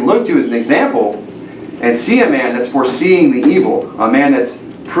that we can look to as an example and see a man that's foreseeing the evil, a man that's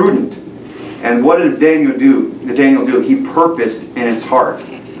prudent. And what did Daniel do? He purposed in his heart.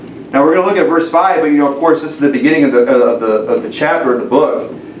 Now we're going to look at verse 5, but you know, of course, this is the beginning of the chapter of the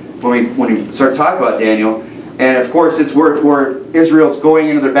book when we start talking about Daniel. And of course, it's where Israel's going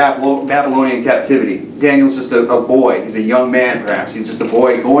into their Babylonian captivity. Daniel's just a boy. He's a young man, perhaps. He's just a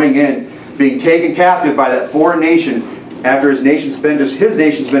boy going in, being taken captive by that foreign nation after his nation's been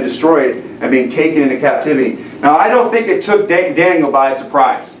destroyed and being taken into captivity. Now, I don't think it took Daniel by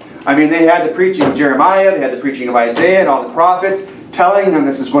surprise. I mean, they had the preaching of Jeremiah, they had the preaching of Isaiah and all the prophets, telling them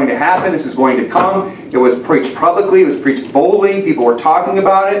this is going to happen, this is going to come. It was preached publicly, it was preached boldly, people were talking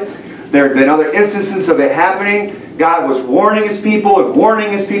about it. There had been other instances of it happening. God was warning his people and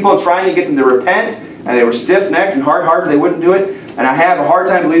trying to get them to repent, and they were stiff-necked and hard-hearted, they wouldn't do it. And I have a hard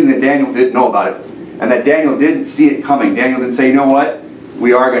time believing that Daniel didn't know about it, and that Daniel didn't see it coming. Daniel didn't say, you know what,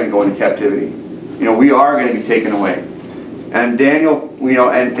 we are going to go into captivity. You know, we are going to be taken away. And Daniel, you know,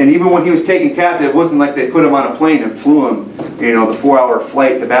 and even when he was taken captive, it wasn't like they put him on a plane and flew him, you know, the 4-hour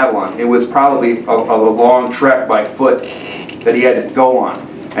flight to Babylon. It was probably a long trek by foot that he had to go on.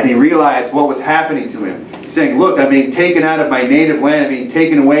 And he realized what was happening to him. He's saying, look, I'm being taken out of my native land. I'm being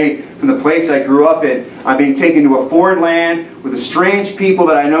taken away from the place I grew up in. I'm being taken to a foreign land with a strange people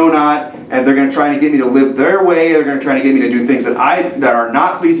that I know not. And they're going to try to get me to live their way. They're going to try to get me to do things that are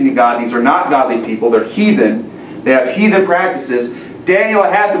not pleasing to God. These are not godly people. They're heathen. They have heathen practices. Daniel, I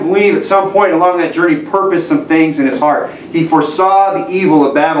have to believe, at some point along that journey, purposed some things in his heart. He foresaw the evil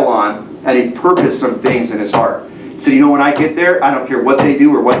of Babylon, and he purposed some things in his heart. He said, you know, when I get there, I don't care what they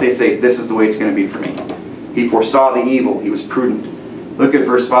do or what they say. This is the way it's going to be for me. He foresaw the evil. He was prudent. Look at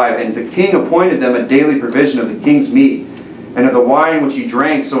verse 5. And the king appointed them a daily provision of the king's meat, and of the wine which he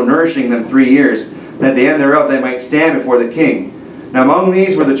drank, so nourishing them 3 years, and at the end thereof they might stand before the king. Now among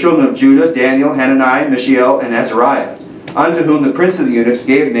these were the children of Judah, Daniel, Hananiah, Mishael, and Azariah, unto whom the prince of the eunuchs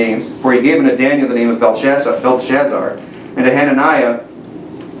gave names, for he gave unto Daniel the name of Belshazzar, and to Hananiah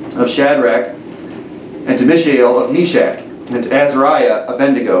of Shadrach, and to Mishael of Meshach, and to Azariah of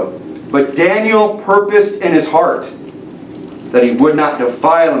Abednego. But Daniel purposed in his heart that he would not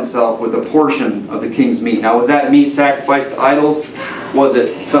defile himself with a portion of the king's meat. Now, was that meat sacrificed to idols? Was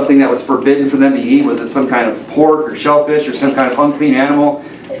it something that was forbidden for them to eat? Was it some kind of pork or shellfish or some kind of unclean animal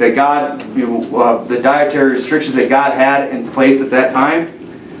that God, the dietary restrictions that God had in place at that time?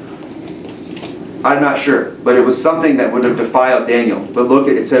 I'm not sure, but it was something that would have defiled Daniel. But look,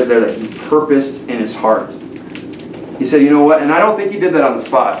 it says there that he purposed in his heart. He said, you know what? And I don't think he did that on the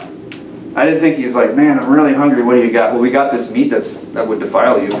spot. I didn't think he's like, man, I'm really hungry. What do you got? Well, we got this meat that would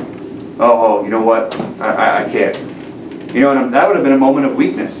defile you. Oh, you know what? I can't. You know, and that would have been a moment of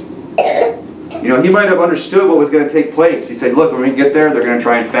weakness. You know, he might have understood what was going to take place. He said, look, when we get there, they're going to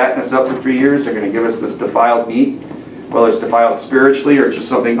try and fatten us up for 3 years. They're going to give us this defiled meat, whether it's defiled spiritually or just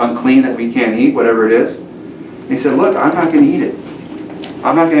something unclean that we can't eat, whatever it is. And he said, look, I'm not going to eat it.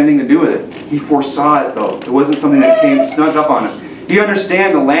 I'm not going to have anything to do with it. He foresaw it, though. It wasn't something that came snuck up on him. He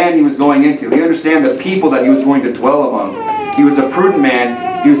understood the land he was going into. He understood the people that he was going to dwell among. He was a prudent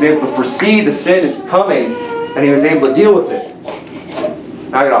man. He was able to foresee the sin coming, and he was able to deal with it.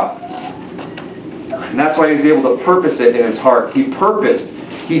 Knock it off. And that's why he was able to purpose it in his heart. He purposed.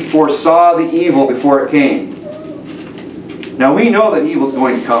 He foresaw the evil before it came. Now we know that evil is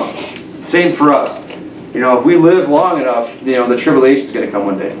going to come. Same for us. You know, if we live long enough, you know, the tribulation is going to come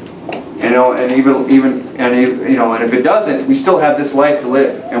one day. You know, and and if it doesn't, we still have this life to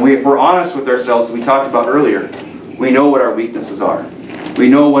live. And if we're honest with ourselves, as we talked about earlier, we know what our weaknesses are. We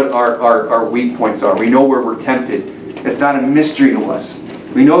know what our weak points are. We know where we're tempted. It's not a mystery to us.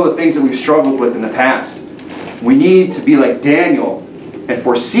 We know the things that we've struggled with in the past. We need to be like Daniel and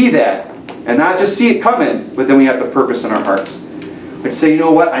foresee that, and not just see it coming, but then we have to purpose in our hearts. But say, you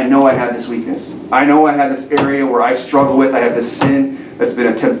know what? I know I have this weakness. I know I have this area where I struggle with. I have this sin that's been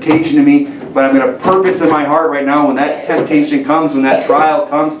a temptation to me. But I'm going to purpose in my heart right now, when that temptation comes, when that trial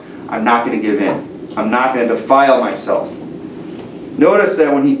comes, I'm not going to give in. I'm not going to defile myself. Notice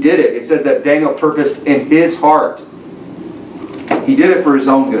that when he did it, it says that Daniel purposed in his heart. He did it for his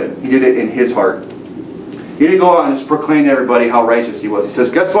own good. He did it in his heart. He didn't go out and just proclaim to everybody how righteous he was. He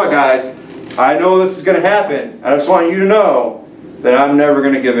says, guess what, guys? I know this is going to happen. I just want you to know that I'm never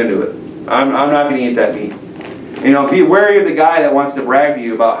going to give into it. I'm not going to eat that meat. You know, be wary of the guy that wants to brag to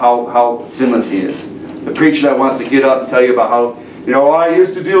you about how sinless he is. The preacher that wants to get up and tell you about how, you know, I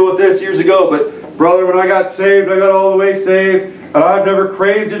used to deal with this years ago, but brother, when I got saved, I got all the way saved. I've never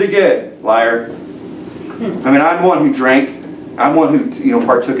craved it again. Liar. I mean, I'm one who drank. I'm one who,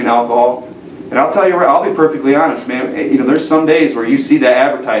 partook in alcohol. And I'll tell you, I'll be perfectly honest, man. There's some days where you see that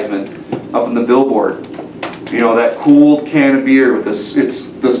advertisement up in the billboard. That cooled can of beer with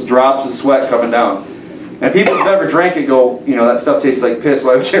this drops of sweat coming down. And people who've never drank it go, that stuff tastes like piss.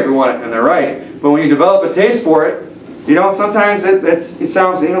 Why would you ever want it? And they're right. But when you develop a taste for it, sometimes it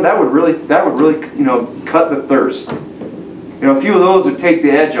sounds, that would really, cut the thirst. A few of those would take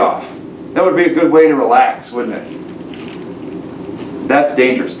the edge off. That would be a good way to relax, wouldn't it? That's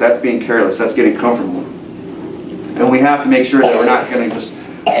dangerous. That's being careless. That's getting comfortable. And we have to make sure that we're not going to just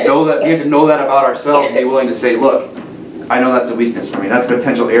know that about ourselves and be willing to say, look, I know that's a weakness for me. That's a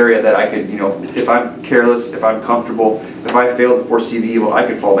potential area that I could, if I'm careless, if I'm comfortable, if I fail to foresee the evil, I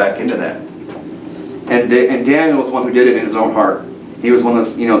could fall back into that. And Daniel was one who did it in his own heart. He was one of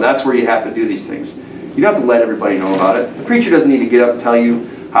those, that's where you have to do these things. You don't have to let everybody know about it. The preacher doesn't need to get up and tell you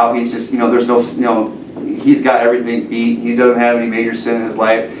how he's just, there's no, he's got everything beat. He doesn't have any major sin in his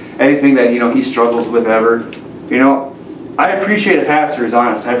life. Anything that, he struggles with ever. I appreciate a pastor who's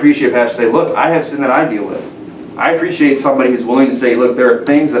honest. I appreciate a pastor who say, look, I have sin that I deal with. I appreciate somebody who's willing to say, look, there are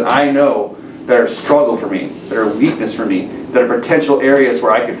things that I know that are struggle for me, that are weakness for me, that are potential areas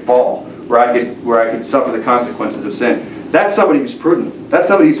where I could fall, where I could suffer the consequences of sin. That's somebody who's prudent. That's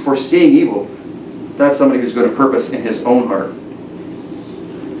somebody who's foreseeing evil. That's somebody who's going to purpose in his own heart.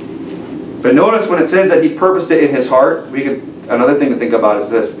 But notice when it says that he purposed it in his heart, another thing to think about is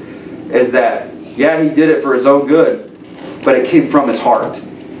this, is that, yeah, he did it for his own good, but it came from his heart.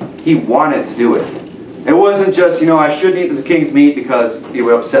 He wanted to do it. It wasn't just, I shouldn't eat the king's meat because it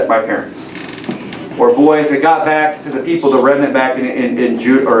would upset my parents. Or boy, if it got back to the people, the remnant back in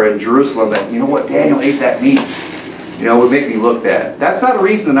Jerusalem, that, what, Daniel ate that meat, it would make me look bad. That's not a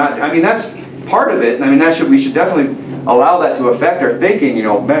reason to not, that's part of it. We should definitely allow that to affect our thinking,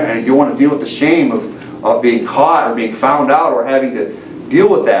 man, you want to deal with the shame of being caught or being found out or having to deal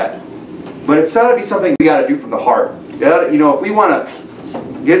with that. But it's got to be something we got to do from the heart. If we want to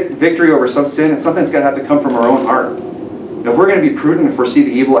get victory over some sin, it's something that's going to have to come from our own heart. If we're going to be prudent and foresee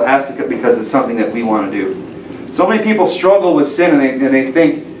the evil, it has to come because it's something that we want to do. So many people struggle with sin and they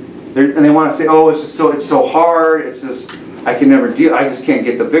think, and they want to say, oh, it's so hard, it's just, I can never deal, I just can't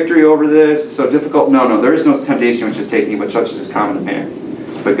get the victory over this, it's so difficult. No, there is no temptation which is taking you, but such is common to man.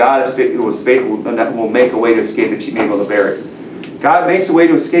 But God is faithful and that will make a way to escape that you may be able to bear it. God makes a way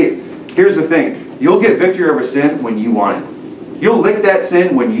to escape. Here's the thing, you'll get victory over sin when you want it. You'll lick that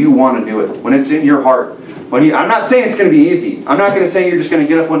sin when you want to do it, when it's in your heart. I'm not saying it's going to be easy. I'm not going to say you're just going to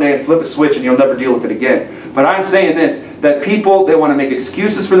get up one day and flip a switch and you'll never deal with it again. But I'm saying this, that people, they want to make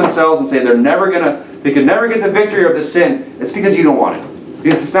excuses for themselves and say they can never get the victory of the sin. It's because you don't want it.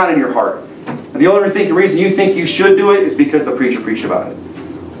 Because it's not in your heart. And the only reason you think you should do it is because the preacher preached about it.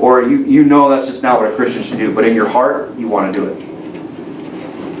 Or you know that's just not what a Christian should do. But in your heart, you want to do it.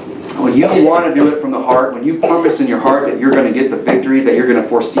 When you want to do it from the heart, when you purpose in your heart that you're going to get the victory, that you're going to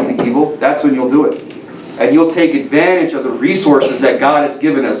foresee the evil, that's when you'll do it. And you'll take advantage of the resources that God has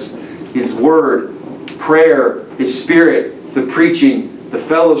given us. His Word, prayer, His Spirit, the preaching, the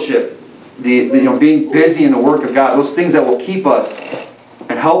fellowship, being busy in the work of God. Those things that will keep us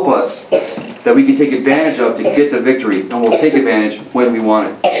and help us, that we can take advantage of to get the victory. And we'll take advantage when we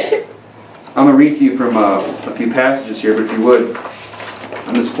want it. I'm going to read to you from a few passages here, but if you would,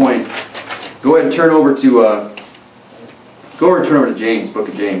 on this point, go ahead and turn over to James, book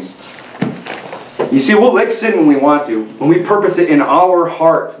of James. You see, we'll lick sin when we want to, when we purpose it in our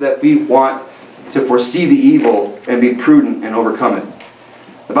heart that we want to foresee the evil and be prudent and overcome it.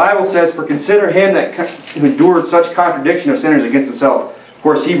 The Bible says, for consider him that endured such contradiction of sinners against himself. Of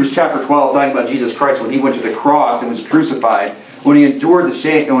course, Hebrews chapter 12, talking about Jesus Christ when he went to the cross and was crucified, when he endured the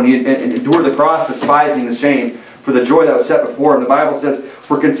shame, when he endured the cross, despising the shame, for the joy that was set before him. The Bible says,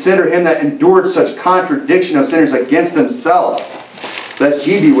 for consider him that endured such contradiction of sinners against himself, lest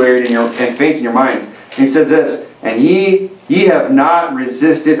ye be wearied and faint in your minds. And he says this, and ye have not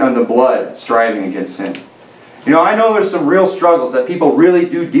resisted unto blood, striving against sin. I know there's some real struggles, that people really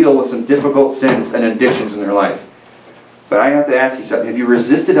do deal with some difficult sins and addictions in their life. But I have to ask you something. Have you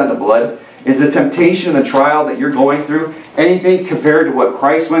resisted unto blood? Is the temptation and the trial that you're going through anything compared to what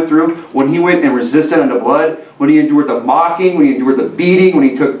Christ went through when he went and resisted unto blood? When he endured the mocking, when he endured the beating,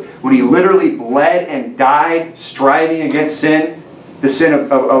 when he literally bled and died striving against sin, the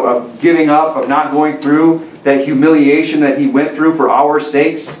sin of giving up, of not going through, that humiliation that he went through for our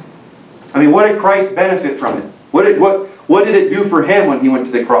sakes? What did Christ benefit from it? What did it do for him when he went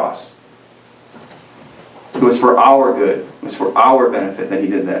to the cross? It was for our good. It was for our benefit that he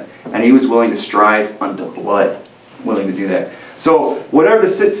did that. And he was willing to strive unto blood, willing to do that. So whatever the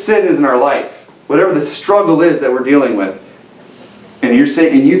sin is in our life, whatever the struggle is that we're dealing with, and you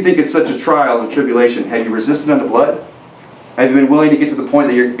think it's such a trial and tribulation, have you resisted unto blood? Have you been willing to get to the point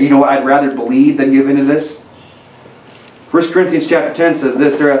that you know what, I'd rather believe than give into this? 1 Corinthians chapter 10 says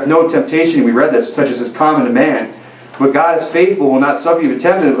this, there hath no temptation, we read this, such as is common to man. But God is faithful, will not suffer you to be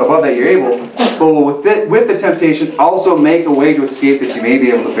tempted above that you're able, but will with the temptation also make a way to escape that you may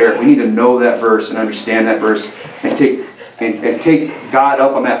be able to bear it. We need to know that verse and understand that verse and take God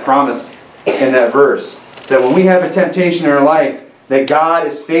up on that promise in that verse. That when we have a temptation in our life, that God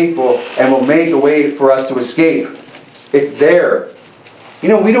is faithful and will make a way for us to escape. It's there. You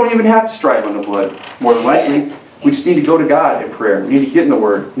know, we don't even have to strive on the blood, more than likely. We just need to go to God in prayer. We need to get in the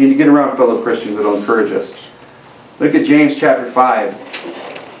Word. We need to get around fellow Christians that will encourage us. Look at James chapter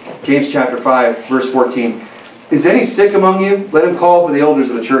 5. James chapter 5, verse 14. Is any sick among you? Let him call for the elders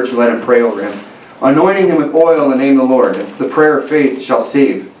of the church and let him pray over him, anointing him with oil in the name of the Lord. The prayer of faith shall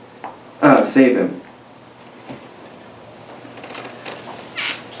save him.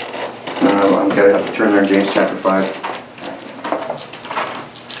 I'm going to have to turn there in James chapter 5.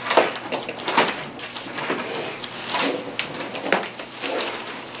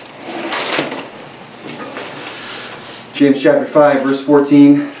 James chapter 5, verse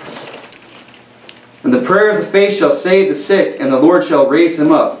 14. And the prayer of the faith shall save the sick, and the Lord shall raise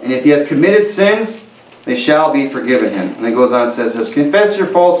him up. And if he hath committed sins, they shall be forgiven him. And then goes on and says this, confess your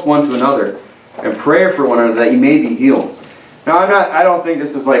faults one to another, and pray for one another that you may be healed. Now I don't think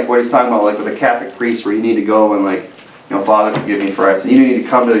this is like what he's talking about, like with a Catholic priest where you need to go and like, you know, Father, forgive me for I sin. You need to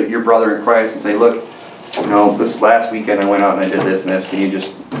come to your brother in Christ and say, look, you know, this last weekend I went out and I did this and this. Can you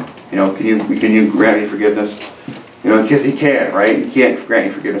just, you know, can you grant me forgiveness? You know, because he can't, right? He can't grant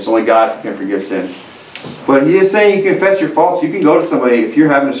you forgiveness. Only God can forgive sins. But he is saying you confess your faults. You can go to somebody if you're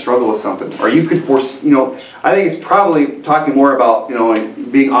having a struggle with something. Or you could force, you know, I think it's probably talking more about, you know,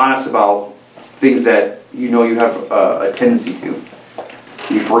 being honest about things that you know you have a tendency to.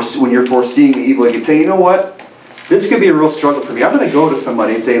 When you're foreseeing the evil, you can say, you know what? This could be a real struggle for me. I'm going to go to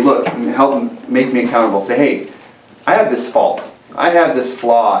somebody and say, look, help them, make me accountable. Say, hey, I have this fault. I have this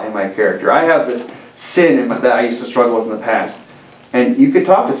flaw in my character. I have this sin that I used to struggle with in the past. And you could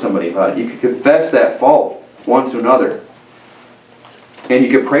talk to somebody about it. You could confess that fault one to another. And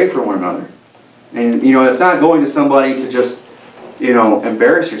you could pray for one another. And, you know, it's not going to somebody to just, you know,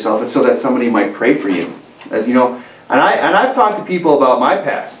 embarrass yourself. It's so that somebody might pray for you. You know, and I've talked to people about my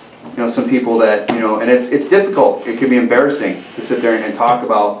past. You know, some people that, you know, and it's difficult. It can be embarrassing to sit there and talk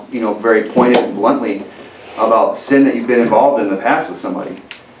about, you know, very pointed and bluntly about sin that you've been involved in the past with somebody.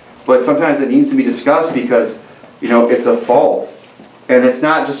 But sometimes it needs to be discussed because, you know, it's a fault. And it's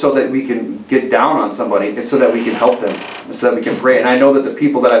not just so that we can get down on somebody. It's so that we can help them. So that we can pray. And I know that the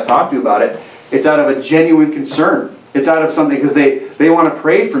people that I've talked to about it, it's out of a genuine concern. It's out of something because they want to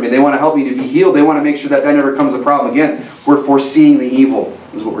pray for me. They want to help me to be healed. They want to make sure that never becomes a problem again. We're foreseeing the evil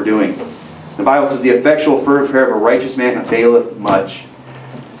is what we're doing. The Bible says the effectual fervent prayer of a righteous man availeth much.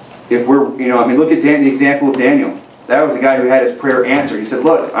 If we're, you know, I mean, look at the example of Daniel. That was a guy who had his prayer answered. He said,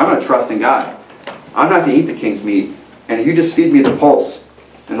 look, I'm going to trust in God. I'm not going to eat the king's meat. And you just feed me the pulse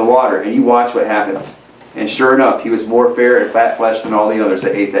and the water, and you watch what happens. And sure enough, he was more fair and fat-fleshed than all the others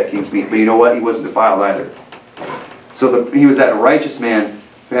that ate that king's meat. But you know what? He wasn't defiled either. So he was that righteous man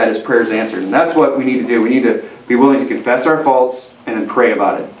who had his prayers answered. And that's what we need to do. We need to be willing to confess our faults and then pray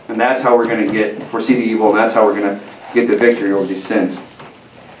about it. And that's how we're going to foresee the evil, and that's how we're going to get the victory over these sins.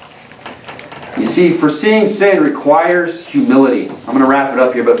 You see, foreseeing sin requires humility. I'm going to wrap it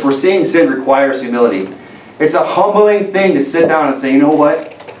up here, but foreseeing sin requires humility. It's a humbling thing to sit down and say, you know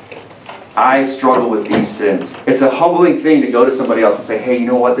what? I struggle with these sins. It's a humbling thing to go to somebody else and say, hey, you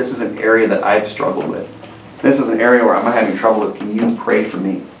know what? This is an area that I've struggled with. This is an area where I'm having trouble with. Can you pray for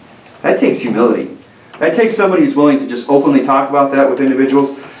me? That takes humility. That takes somebody who's willing to just openly talk about that with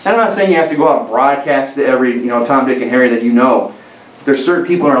individuals. And I'm not saying you have to go out and broadcast to every, you know, Tom, Dick, and Harry that you know. There's certain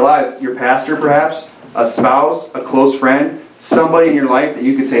people in our lives, your pastor perhaps, a spouse, a close friend, somebody in your life that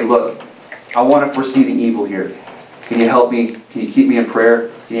you could say, look, I want to foresee the evil here. Can you help me? Can you keep me in prayer?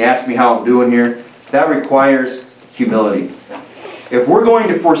 Can you ask me how I'm doing here? That requires humility. If we're going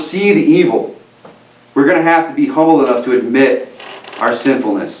to foresee the evil, we're going to have to be humble enough to admit our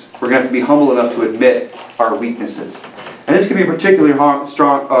sinfulness. We're going to have to be humble enough to admit our weaknesses. And this can be particularly hard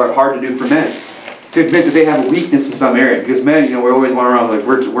to do for men. To admit that they have a weakness in some area. Because men, you know, we always want to run like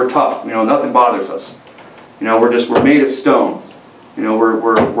we're tough. You know, nothing bothers us. You know, we're made of stone. You know,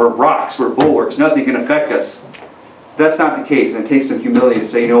 we're rocks, we're bulwarks. Nothing can affect us. That's not the case, and it takes some humility to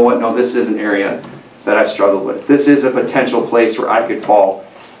say, you know what? No, this is an area that I've struggled with. This is a potential place where I could fall.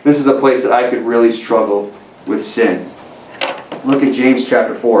 This is a place that I could really struggle with sin. Look at James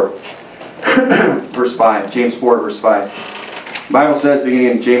chapter 4, verse 5. James 4, verse 5. The Bible says,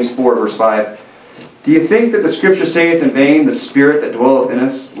 beginning in James 4, verse 5, "Do you think that the Scripture saith in vain, the Spirit that dwelleth in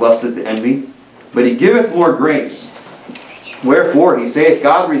us lusteth to envy? But he giveth more grace. Wherefore he saith,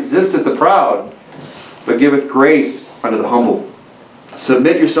 God resisteth the proud, but giveth grace unto the humble.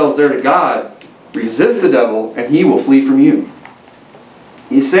 Submit yourselves there to God, resist the devil, and he will flee from you."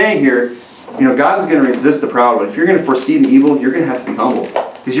 He's saying here, God's going to resist the proud one. If you're going to foresee the evil, you're going to have to be humble,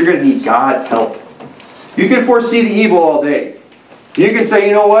 because you're going to need God's help. You can foresee the evil all day. You can say,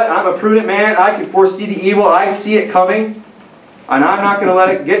 you know what, I'm a prudent man, I can foresee the evil, I see it coming, and I'm not going to let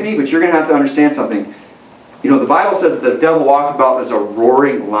it get me, but you're going to have to understand something. The Bible says that the devil walketh about as a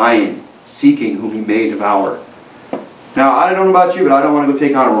roaring lion, seeking whom he may devour. Now, I don't know about you, but I don't want to go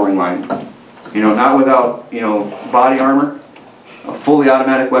take on a roaring lion. Not without, body armor, a fully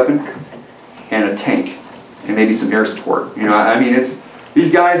automatic weapon, and a tank, and maybe some air support. It's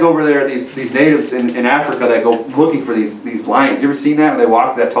these guys over there, these natives in Africa that go looking for these lions. You ever seen that? When they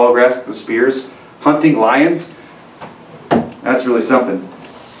walk that tall grass with the spears, hunting lions? That's really something.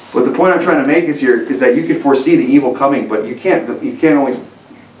 But the point I'm trying to make is that you can foresee the evil coming, but you can't always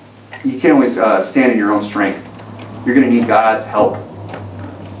stand in your own strength. You're going to need God's help.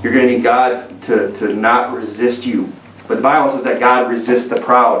 You're going to need God to not resist you. But the Bible says that God resists the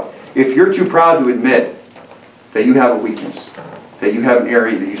proud. If you're too proud to admit that you have a weakness, that you have an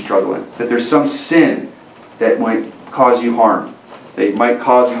area that you struggle in, that there's some sin that might cause you harm, that might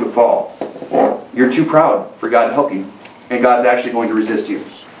cause you to fall, you're too proud for God to help you. And God's actually going to resist you.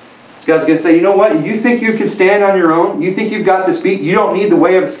 So God's going to say, you know what? You think you can stand on your own? You think you've got this beat? You don't need the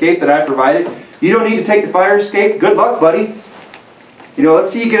way of escape that I provided? You don't need to take the fire escape? Good luck, buddy.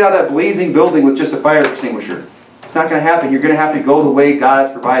 Let's see you get out of that blazing building with just a fire extinguisher. It's not going to happen. You're going to have to go the way God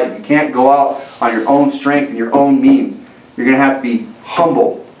has provided. You can't go out on your own strength and your own means. You're going to have to be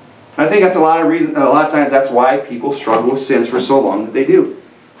humble. And I think that's a lot of times that's why people struggle with sins for so long that they do.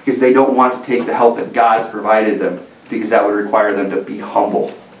 Because they don't want to take the help that God has provided them, because that would require them to be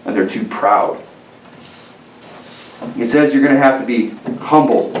humble, and they're too proud. It says you're going to have to be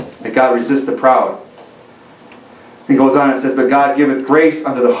humble, that God resists the proud. He goes on and says, but God giveth grace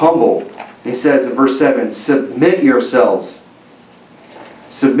unto the humble. He says in verse 7, submit yourselves.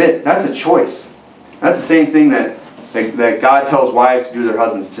 Submit, that's a choice. That's the same thing that God tells wives to do to their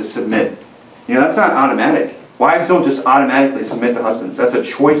husbands, to submit. That's not automatic. Wives don't just automatically submit to husbands. That's a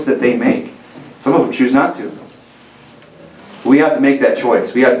choice that they make. Some of them choose not to. We have to make that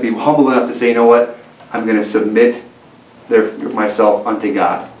choice. We have to be humble enough to say, you know what? I'm going to submit myself unto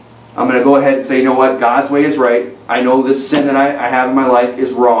God. I'm going to go ahead and say, you know what? God's way is right. I know this sin that I have in my life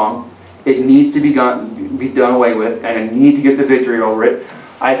is wrong. It needs to be done away with, and I need to get the victory over it.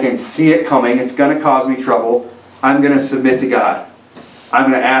 I can see it coming. It's going to cause me trouble. I'm going to submit to God.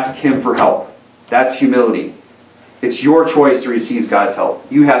 I'm going to ask Him for help. That's humility. It's your choice to receive God's help.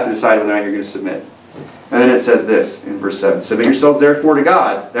 You have to decide whether or not you're going to submit. And then it says this in verse 7. Submit yourselves therefore to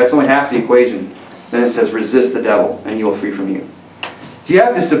God. That's only half the equation. Then it says, resist the devil, and he will flee from you. You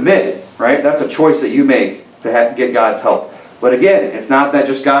have to submit, right? That's a choice that you make to get God's help. But again, it's not that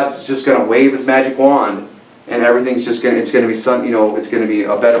God's just going to wave His magic wand and everything's just going to, it's going to be it's going to be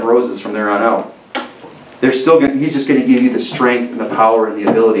a bed of roses from there on out. He's just going to give you the strength and the power and the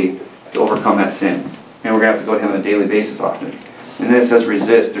ability to overcome that sin. And we're going to have to go to Him on a daily basis often. And then it says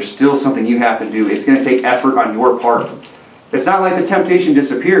resist. There's still something you have to do. It's going to take effort on your part. It's not like the temptation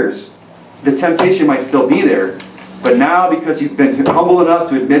disappears. The temptation might still be there. But now, because you've been humble enough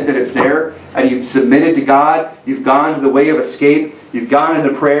to admit that it's there, and you've submitted to God, you've gone to the way of escape, you've gone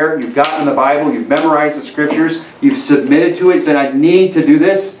into prayer, you've gotten the Bible, you've memorized the Scriptures, you've submitted to it, said, I need to do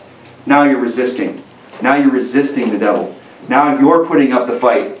this, now you're resisting. Now you're resisting the devil. Now you're putting up the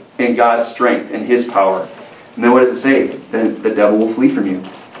fight in God's strength and His power. And then what does it say? Then the devil will flee from you.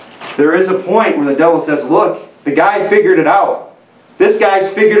 There is a point where the devil says, look, the guy figured it out. This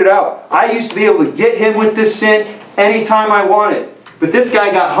guy's figured it out. I used to be able to get him with this sin anytime I wanted. But this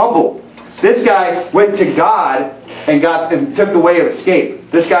guy got humble. This guy went to God and took the way of escape.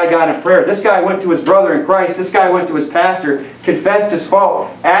 This guy got in prayer. This guy went to his brother in Christ. This guy went to his pastor, confessed his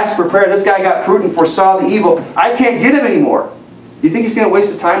fault, asked for prayer. This guy got prudent, foresaw the evil. I can't get him anymore. You think he's going to waste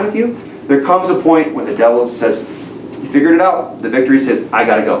his time with you? There comes a point when the devil just says, he figured it out. The victory says, I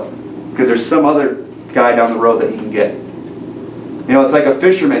got to go. Because there's some other guy down the road that he can get. It's like a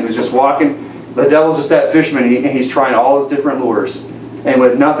fisherman who's just walking. The devil's just that fisherman, and he's trying all his different lures. And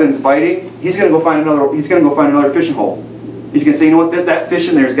when nothing's biting, he's going to go find another fishing hole. He's going to say, you know what, that fish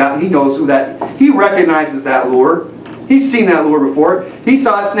in there's got, he knows who that, he recognizes that lure. He's seen that lure before. He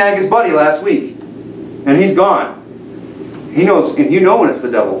saw it snag his buddy last week. And he's gone. He knows, and you know when it's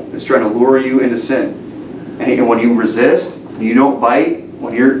the devil that's trying to lure you into sin. And when you resist, and you don't bite,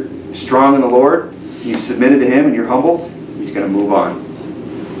 when you're strong in the Lord, you've submitted to Him and you're humble, He's going to move on.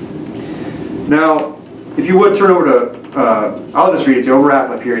 Now, if you would turn over to, I'll just read it to you, we'll wrap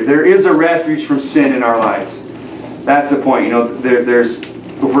up here. There is a refuge from sin in our lives. That's the point. You know,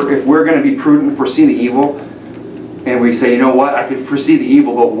 if we're going to be prudent and foresee the evil, and we say, you know what, I could foresee the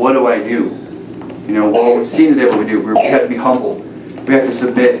evil, but what do I do? You know, well, we've seen the devil, we do. We have to be humble. We have to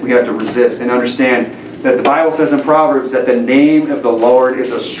submit. We have to resist and understand that the Bible says in Proverbs that the name of the Lord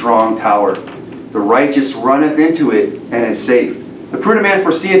is a strong tower. The righteous runneth into it and is safe. The prudent man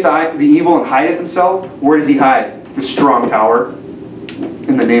foreseeth the evil and hideth himself. Where does he hide? The strong tower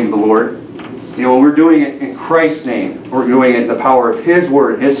in the name of the Lord. You know, when we're doing it in Christ's name, we're doing it in the power of His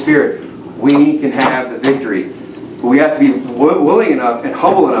Word, His Spirit, we can have the victory. But we have to be willing enough and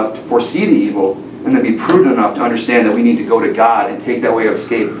humble enough to foresee the evil, and then be prudent enough to understand that we need to go to God and take that way of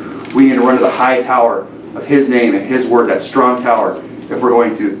escape. We need to run to the high tower of His name and His Word, that strong tower, if we're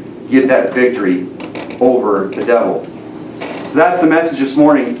going to get that victory over the devil. So that's the message this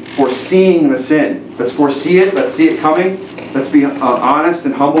morning, foreseeing the sin. Let's foresee it. Let's see it coming. Let's be honest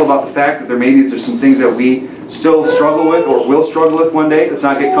and humble about the fact that there's some things that we still struggle with or will struggle with one day. Let's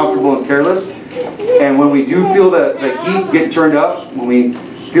not get comfortable and careless. And when we do feel the heat getting turned up, when we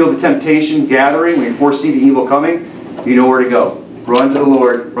feel the temptation gathering, when we foresee the evil coming, you know where to go. Run to the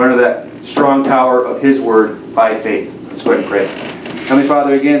Lord. Run to that strong tower of His Word by faith. Let's go ahead and pray. Heavenly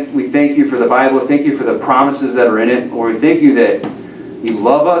Father, again, we thank You for the Bible. Thank You for the promises that are in it. Lord, we thank You that You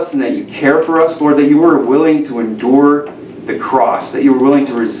love us and that You care for us. Lord, that You were willing to endure the cross, that You were willing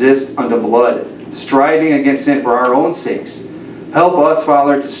to resist unto blood, striving against sin for our own sakes. Help us,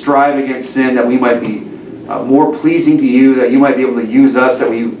 Father, to strive against sin, that we might be more pleasing to You, that You might be able to use us, that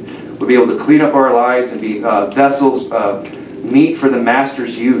we would be able to clean up our lives and be vessels, meet for the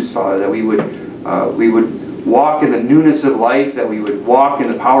Master's use, Father, that we would walk in the newness of life, that we would walk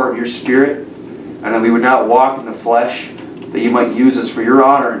in the power of Your Spirit, and that we would not walk in the flesh, that You might use us for Your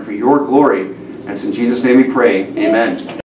honor and for Your glory. And it's in Jesus' name we pray. Amen.